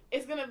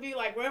 it's gonna be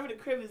like wherever the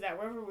crib is at,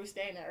 wherever we're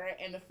staying at, right?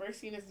 And the first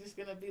scene is just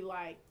gonna be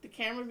like the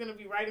camera's gonna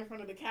be right in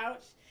front of the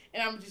couch,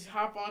 and I'm just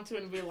hop onto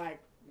it and be like,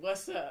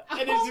 "What's up?"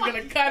 And it's just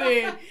gonna cut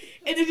in, and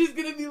it's just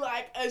gonna be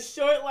like a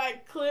short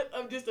like clip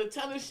of just a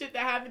ton of shit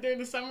that happened during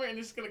the summer, and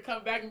it's just gonna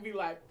come back and be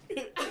like,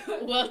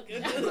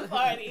 "Welcome to the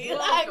party."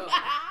 Like, Welcome.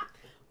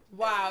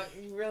 Wow,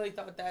 you really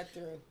thought that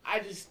through. I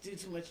just do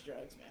too much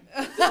drugs,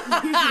 man.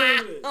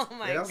 Oh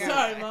my Yeah, god. that's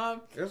Sorry,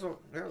 mom.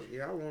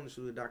 I want to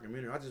shoot a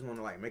documentary. I just want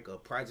to like make a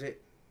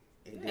project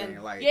and then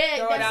And- like Yeah,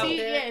 Throw it out see,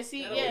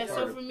 there. yeah. That'll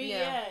So work. for me,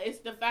 Yeah. it's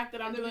the fact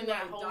that I'm And then doing be,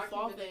 that like, whole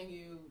fall documenting thing.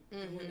 you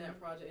Mhm. doing that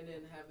project and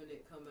then having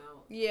it come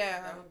out.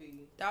 Yeah, That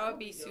would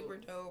be be super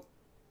dope.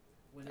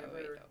 Whenever, That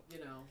would be dope.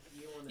 you know,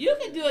 you want You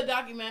could do a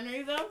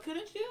documentary though,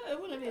 couldn't you? It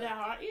wouldn't be that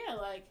hard. Yeah,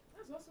 like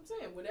That's what I'm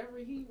saying. Whenever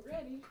he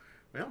ready.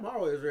 man, I'm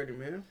always ready,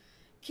 man.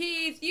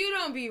 Keith, you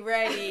don't be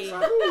ready. Yes,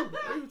 I do.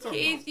 What you talking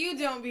Keith, you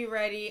don't be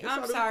ready. Yes, I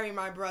I'm do. sorry,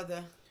 my brother.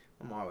 about?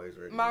 I'm always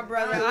ready. My man.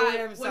 brother, I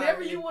am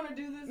Whenever sorry. you want to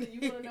do this and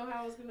you want to know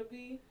how it's gonna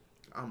be.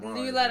 I'm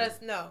always You let ready.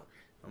 us know.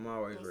 I'm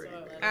always What's ready,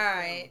 up? man. All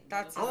right,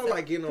 that's I don't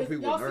like getting on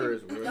people's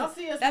nerves, bro. Y'all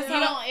see us That's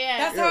now. how-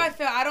 That's how Yeah. I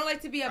feel. I don't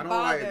like to be a I don't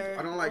bother. like.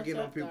 I don't like getting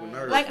on What's up, people's guys?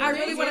 nerves. Like, I The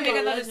really thing want to is-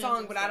 make another Legends song,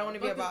 and but I don't want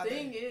to be a But the bother.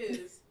 thing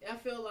is, I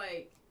feel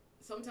like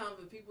sometimes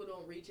if people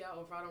don't reach out,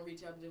 or if I don't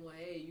reach out to them, like,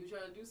 hey, you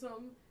trying to do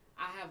something?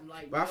 I have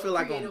like But I feel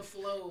like creative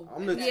flow.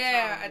 I'm at the- that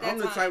Yeah, time. at that I'm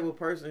the time. type of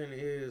person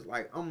is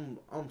like I'm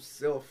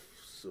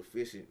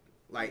self-sufficient.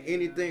 Like Yeah.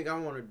 anything I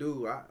want to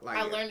do, I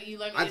you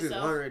learn it I just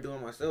yourself. learn it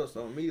doing myself.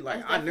 So me, like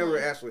That's I never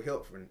definitely- ask for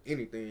help for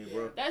anything,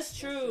 bro. That's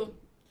true.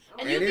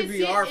 And you And can it'd be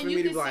see it- hard and for you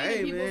me to can be like, see it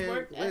in hey people's man,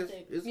 work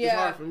ethic. it's Yeah.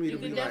 hard for me You to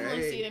can be like,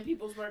 definitely see it hey. in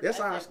people's work That's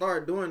how I ethic.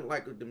 started doing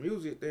like the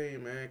music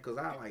thing, man. Cause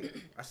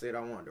I said I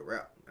wanted to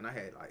rap, and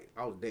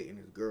I was dating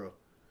this girl,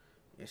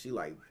 and she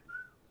like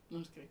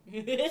I'm just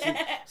kidding.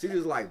 she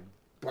just like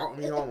brought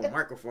me home a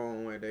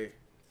microphone one day,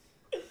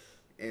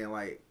 and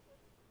like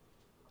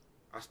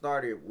I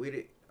started with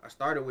it.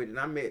 And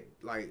I met,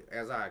 like,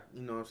 as I,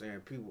 you know what I'm saying,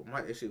 people,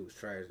 that shit was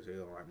trash as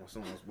hell, like, my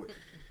songs, but,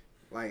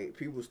 like,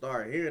 people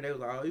started hearing, they was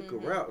like, oh, you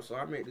could rap, so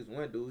I met this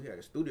one dude, he had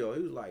a studio,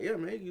 he was like, yeah,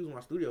 man, you can use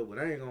my studio, but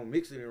I ain't gonna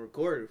mix it and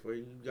record it for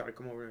you, you gotta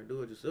come over there and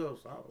do it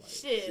yourself, so I was like,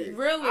 Shit.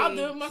 Really? I'll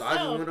do it So myself. I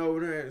just went over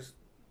there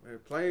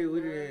and played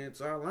with it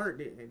until I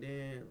learned it, and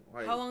then,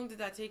 like, How long did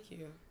that take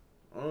you?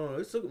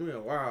 it took me a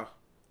while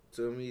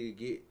to me to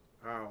get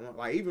how I want.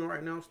 Like, even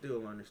right now, I'm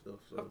still learning stuff.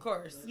 So. Of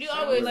course. You Learn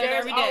always, learn there's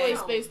every day. always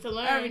space to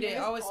learn. Every day,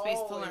 There's always space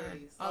to always-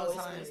 learn. All the Always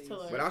time. space to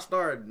learn. But I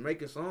started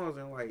making songs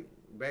and, like,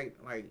 back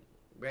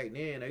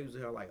then, they used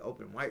to have, like,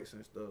 open mics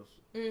and stuff.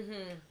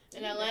 Mm-hmm.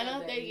 In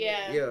Atlanta,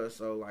 Yeah, yeah.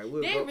 so, like,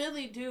 we'll They go.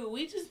 really do.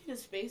 We just need a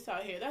space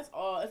out here. That's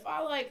all. If I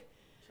like,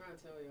 Trying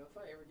to tell you, if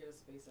I ever get a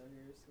space out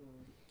here, it's going.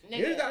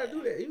 You ain't gotta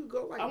do that. You can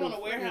go, like, I want a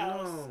the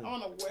warehouse. freaking, I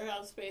want a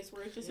warehouse space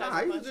where it just Nah,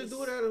 has a you bunch can just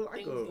of do it at, like,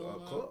 things a going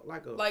on. club.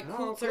 Like small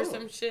Coots or club.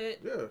 some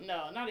shit. Yeah.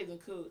 No, not even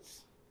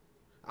Coots.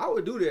 I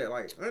would do that.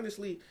 Like,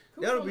 honestly,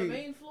 Cool that'll on be... the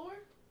main floor.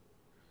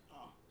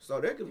 So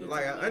that could be, It's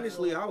like, on the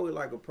honestly, floor. I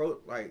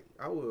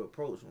would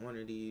approach one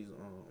of these,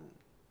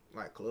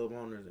 like, club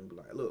owners and be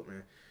like, look,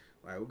 man,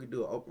 like, we could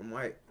do an open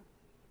mic,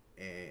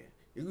 and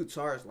you could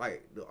charge,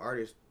 like, the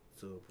artist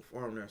to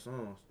perform their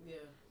songs, Yeah.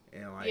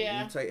 and, like,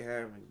 Yeah. you take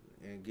half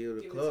and give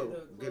the Give it to club,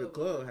 the get a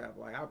club. club half.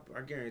 Like,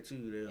 I guarantee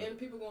you they'll, And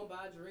people gonna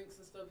buy drinks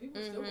and stuff. People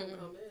still gonna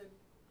come in.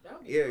 That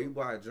would be yeah, dope. you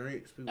buy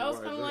drinks, people That was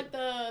buy kind of drinks.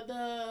 like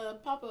the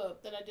pop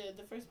up that I did,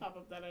 the first pop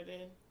up that I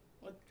did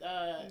with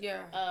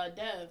Yeah.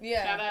 Dev.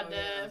 Yeah. Shout out Oh, yeah.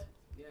 Dev.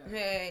 Yeah.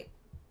 Hey.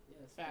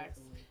 Yes, Facts.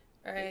 definitely.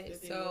 All right.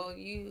 If you So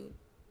you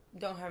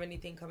don't have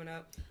anything coming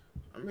up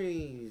I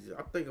mean,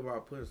 I think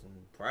about putting some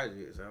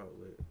projects out,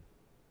 but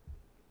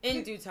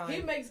in due time.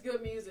 He makes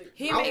good music.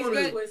 He makes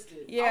good-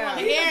 Twisted. Yeah.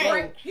 He's a Yeah.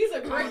 great, he's a I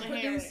great wanna hear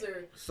it.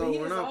 producer. So but he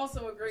when is I-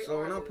 also a great so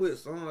when I artist. put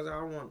songs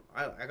out,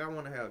 I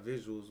want to have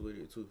visuals with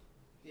it too.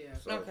 Yeah.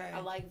 So Okay. I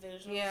like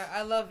visuals. Yeah,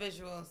 I love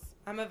visuals.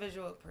 I'm a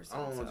visual person.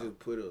 I don't want so. to just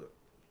put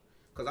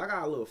cause I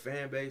got a little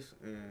fan base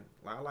and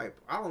I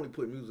only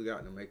put music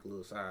out to make a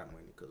little side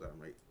money cause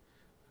I make,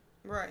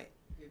 Right.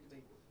 Good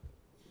thing.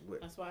 but,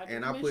 That's why I do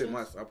and I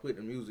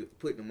commissions.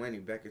 put the money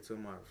back into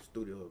my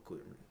studio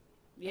equipment.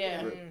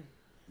 Yeah. But- Mm.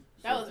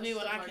 That So was me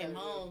that's when I stuff came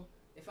gotta do. home.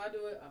 If I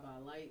do it, I buy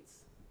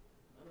lights.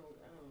 I don't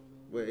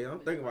know. But yeah, I'm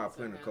Make thinking about lights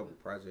putting a happen. couple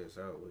projects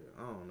out with it.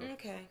 I don't know.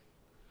 Okay.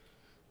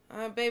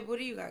 Babe, what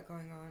do you got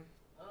going on?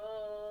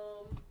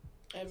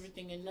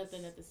 Everything and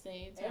nothing at the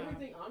same time.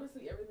 Everything,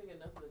 honestly, everything and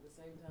nothing at the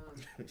same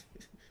time.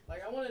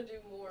 Like, I want to do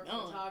more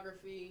Oh.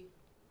 photography.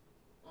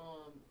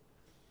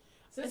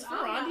 Since Is I'm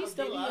not Ferrandi a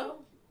still video,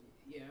 up?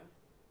 yeah.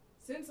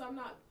 Since I'm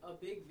not a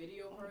big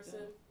video Oh, person,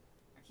 God.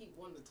 I keep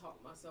wanting to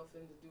talk myself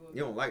into doing.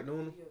 You don't like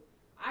doing them? video.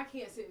 I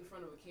can't sit in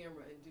front of a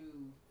camera and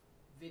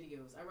do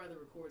videos. I'd rather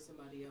record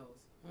somebody else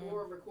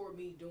or record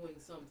me doing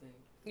something.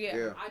 Yeah.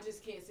 Yeah. I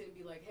just can't sit and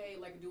be like, hey,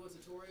 like do a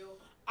tutorial.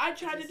 I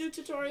try to do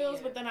tutorials,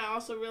 Yeah. but then I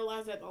also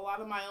realize that a lot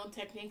of my own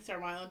techniques are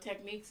my own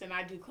techniques, and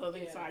I do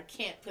clothing, so Yeah. I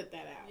can't put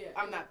that out. Yeah,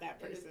 I'm and not that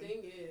And person. the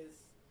thing is,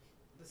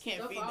 the Can't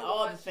stuff feed I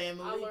all the watch,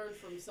 family. I learned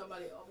from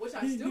somebody, which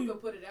I still could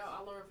put it out.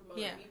 I learned from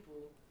other Yeah.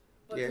 people.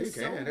 But Yeah, you there's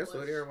can. so That's what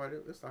much- everybody.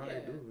 That's all Yeah.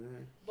 they do,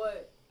 man.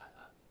 But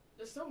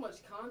there's so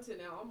much content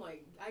now. I'm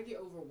like, I get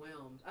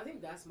overwhelmed. I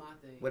think that's my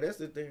thing. But that's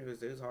the thing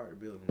is, it's hard to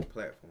build a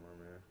platform,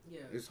 man.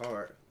 Yeah. It's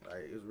hard.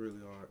 Like it's really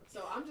hard.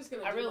 So I'm just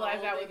gonna. I do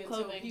realize my own that thing with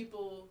until clothing.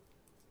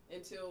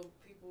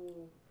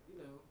 people, you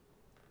know,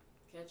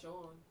 catch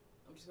on.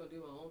 I'm just gonna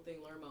do my own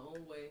thing, learn my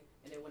own way,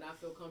 and then when I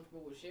feel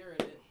comfortable with sharing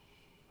it,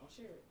 I'll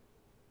share it.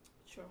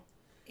 True.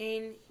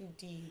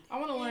 Indeed. I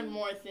want to learn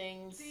more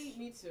things. See,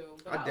 me too.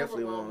 But I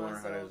definitely overwhelm want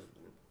to learn how to myself.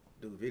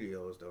 do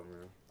videos, though,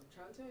 man. I'm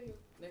trying to tell you.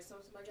 Next time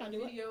somebody got Trying a to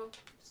do what? video,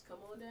 just come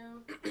on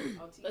down.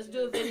 I'll teach Let's you. do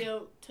a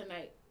video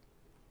tonight.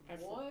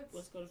 What?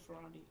 Let's go to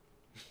Ferrandi.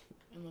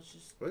 And let's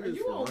just. What Are is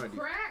you on Ferrandi?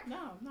 crack? No,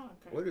 I'm not on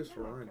crack. What is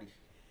Never on Ferrandi?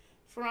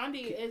 crack. Ferrandi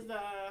is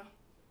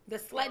The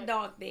sled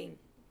dog thing.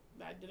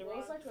 I did a Well, rod.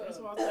 it's like First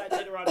a- of all, I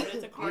did a rod, but it's a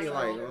You mean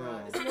carnival.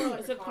 like, It's more like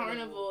It's a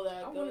carnival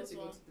that I wanted goes to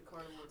go on. to the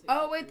carnival. and take Oh,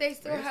 pictures. wait, they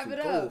still Man, have it's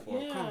it too cold up. for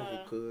a Yeah.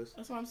 carnival, cuz.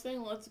 That's what I'm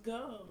saying. Let's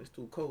go. It's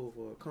too cold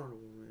for a carnival,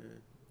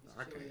 man. It's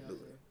I chilly can't out do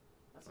there. it.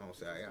 That's I don't what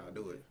say it's y'all gonna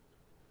do be. it.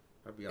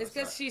 I'll be It's outside.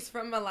 because she's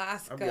from I'll be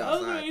Alaska.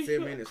 outside Okay.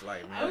 10 minutes,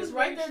 like, man. I was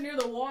right there near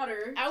the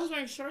water. I was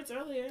wearing shorts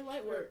earlier.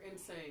 Light We're work.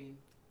 insane.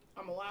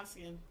 I'm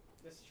Alaskan.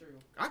 That's true.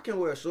 I can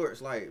wear shorts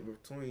like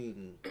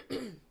between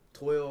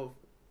 12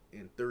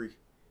 and 3.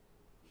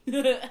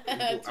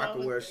 I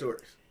can wear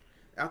shorts.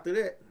 After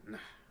that, nah.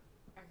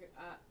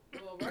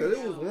 Well, right Because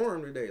it was now,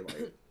 warm today.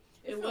 Like,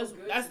 It felt was.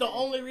 good That's the today.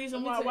 only reason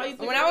Let me why. tell Why you you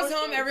think When I I was wore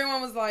home, shorts?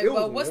 everyone was like, It was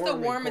well, what's the warm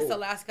and warmest cold.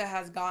 Alaska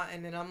has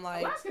gotten? And I'm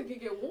like, Alaska can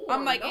get warm.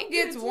 I'm like, Don't it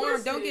get gets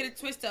warm. Don't twisted. get it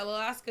twisted.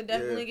 Alaska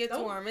definitely gets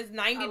Don't- warm. It's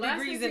 90 Alaska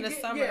degrees can in the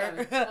get- summer.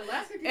 yeah.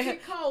 Alaska can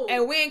get cold.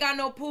 And we ain't got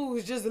no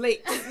pools, just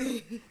lakes.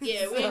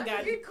 Yeah, we ain't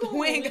got. Get cold.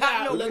 We ain't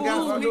got no they pools.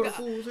 got We outdoor got,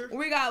 pools here?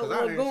 we got 'Cause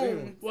I didn't see 'em.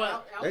 lagoons.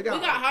 What? They We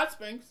got- got hot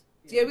springs.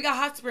 Yeah, we got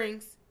hot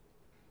springs.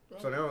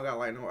 So they don't got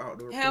like no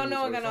outdoor. Hell pools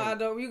no, I or got no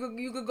something? outdoor.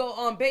 You could go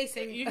on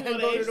basic. You and can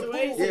go go to the to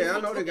pool. the Yeah,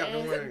 I know they got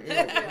them one.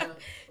 Yeah. Yeah,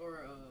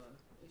 or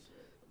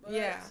but,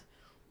 Yeah.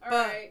 All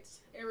But- right,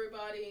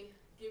 everybody,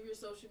 give your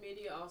social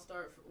media. I'll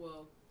start.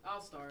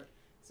 I'll start.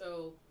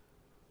 So,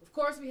 of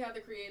course, we have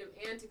the Creative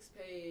Antics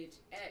page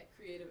at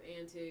Creative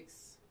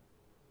Antics,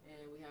 and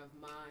we have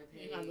my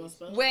page. You're not gonna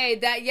spell it?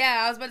 Wait,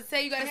 I was about to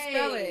say you gotta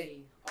spell it.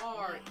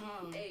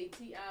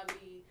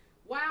 KREATIV.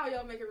 Wow,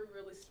 y'all making me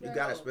really spell. You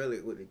gotta spell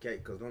it with the K,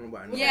 cause don't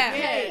nobody know. Yeah.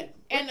 Yeah,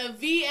 and a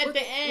V at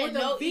the end, with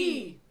no a V.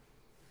 E.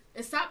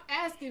 And stop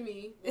asking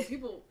me. Well,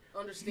 people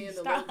understand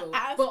the Stop logo,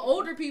 asking. but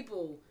older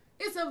people,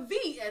 it's a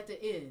V at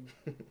the end.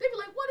 They be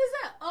like, "What is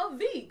that?" A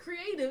V.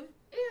 Creative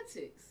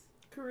Antics.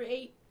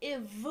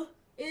 Creative.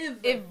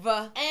 If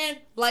And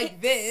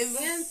like this.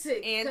 Antics,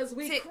 because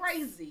we Antics.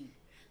 crazy.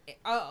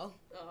 Oh.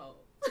 Oh.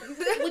 with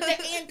the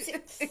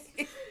antics.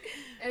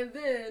 And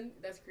then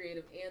that's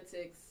Creative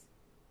Antics.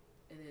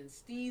 And then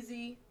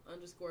Steezy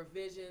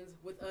 _visions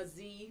with a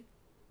Z.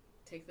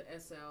 Take the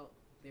S out.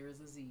 There is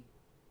a Z.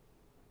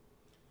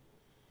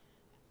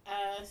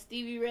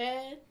 Stevie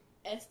Red,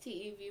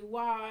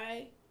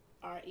 STEVYRED.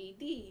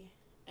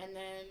 And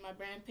then my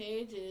brand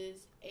page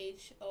is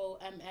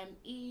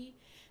HOMMEMORE.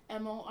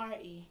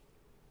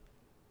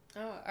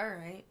 Oh, all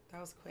right.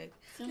 That was quick.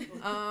 Simple.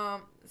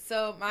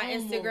 So my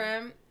Normal.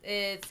 Instagram,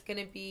 it's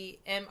gonna be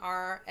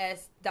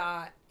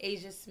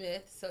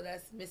mrs.asiasmith. So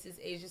that's Mrs.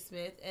 Asia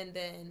Smith, and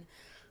then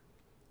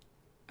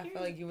I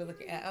felt like you were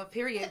looking at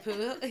period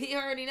poo. You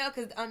already know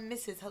because I'm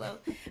Mrs. Hello.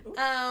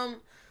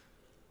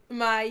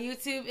 My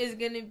YouTube is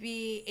gonna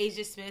be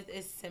Asia Smith.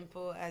 As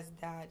simple as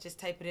that. Just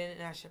type it in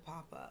and I should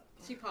pop up.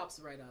 She pops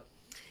right up.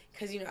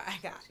 Cause you know I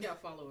got She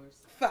got followers.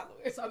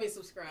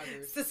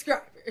 Subscribers.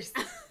 subscribers.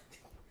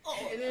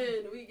 And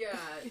then we got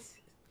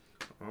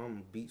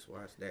Beats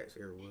by Stacks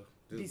everywhere.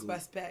 Just Beats Google- by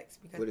Specs.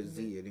 Because with a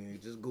Z and then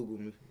just Google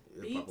me.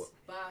 It'll pop Beats up.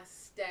 by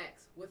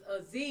Stacks with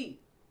a Z.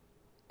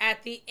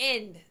 at the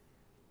end,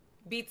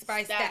 Beats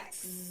by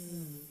Stacks.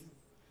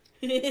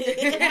 You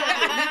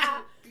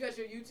got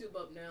your YouTube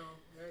up now,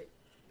 right?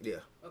 Yeah.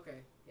 Okay.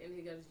 And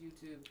he got his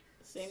YouTube.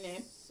 Same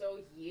name. So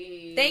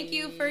yeah. Thank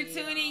you for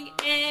tuning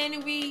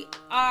in. We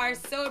are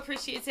so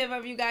appreciative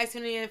of you guys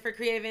tuning in for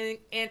Creative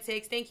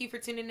Antics. Thank you for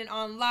tuning in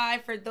on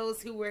live. For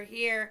those who were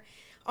here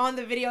on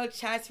the video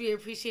chats, we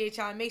appreciate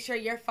y'all. Make sure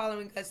you're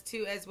following us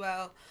too as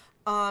well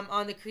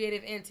on the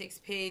Creative Antics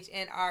page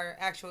and our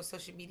actual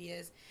social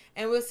medias.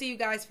 And we'll see you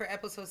guys for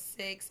episode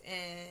 6.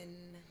 And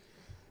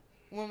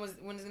when is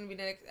going to be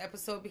the next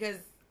episode? Because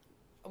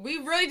we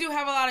really do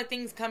have a lot of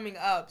things coming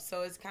up.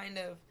 So it's kind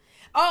of...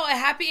 Oh, a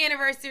happy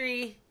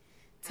anniversary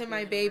to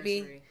my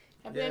baby.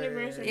 Happy Yay.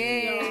 anniversary.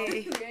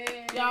 Yay.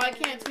 Yay. Y'all, I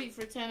can't tweet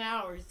for 10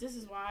 hours. This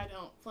is why I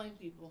don't flame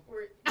people.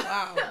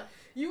 Wow.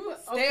 You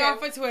Stay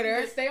off of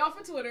Twitter. Stay off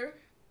of Twitter.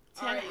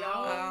 10 All right,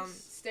 y'all. hours.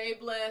 Stay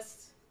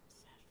blessed.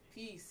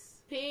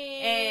 Peace.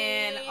 Peace.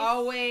 And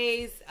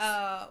always,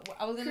 I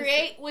was gonna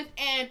create with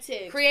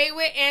antics. create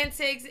with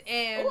antics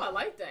and Oh, I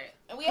like that.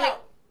 And we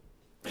out.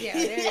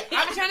 yeah.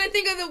 I'm trying to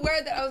think of the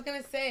word that I was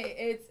gonna say.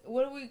 It's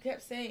what we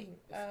kept saying.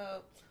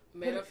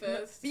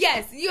 Manifest.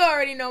 Yes, you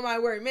already know my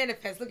word.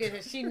 Manifest. Look at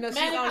her. She knows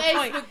she's on Manifest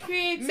point. with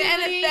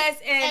creativity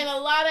Manifest and a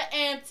lot of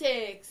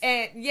antics.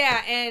 and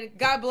yeah, and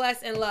God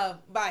bless and love.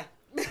 Bye.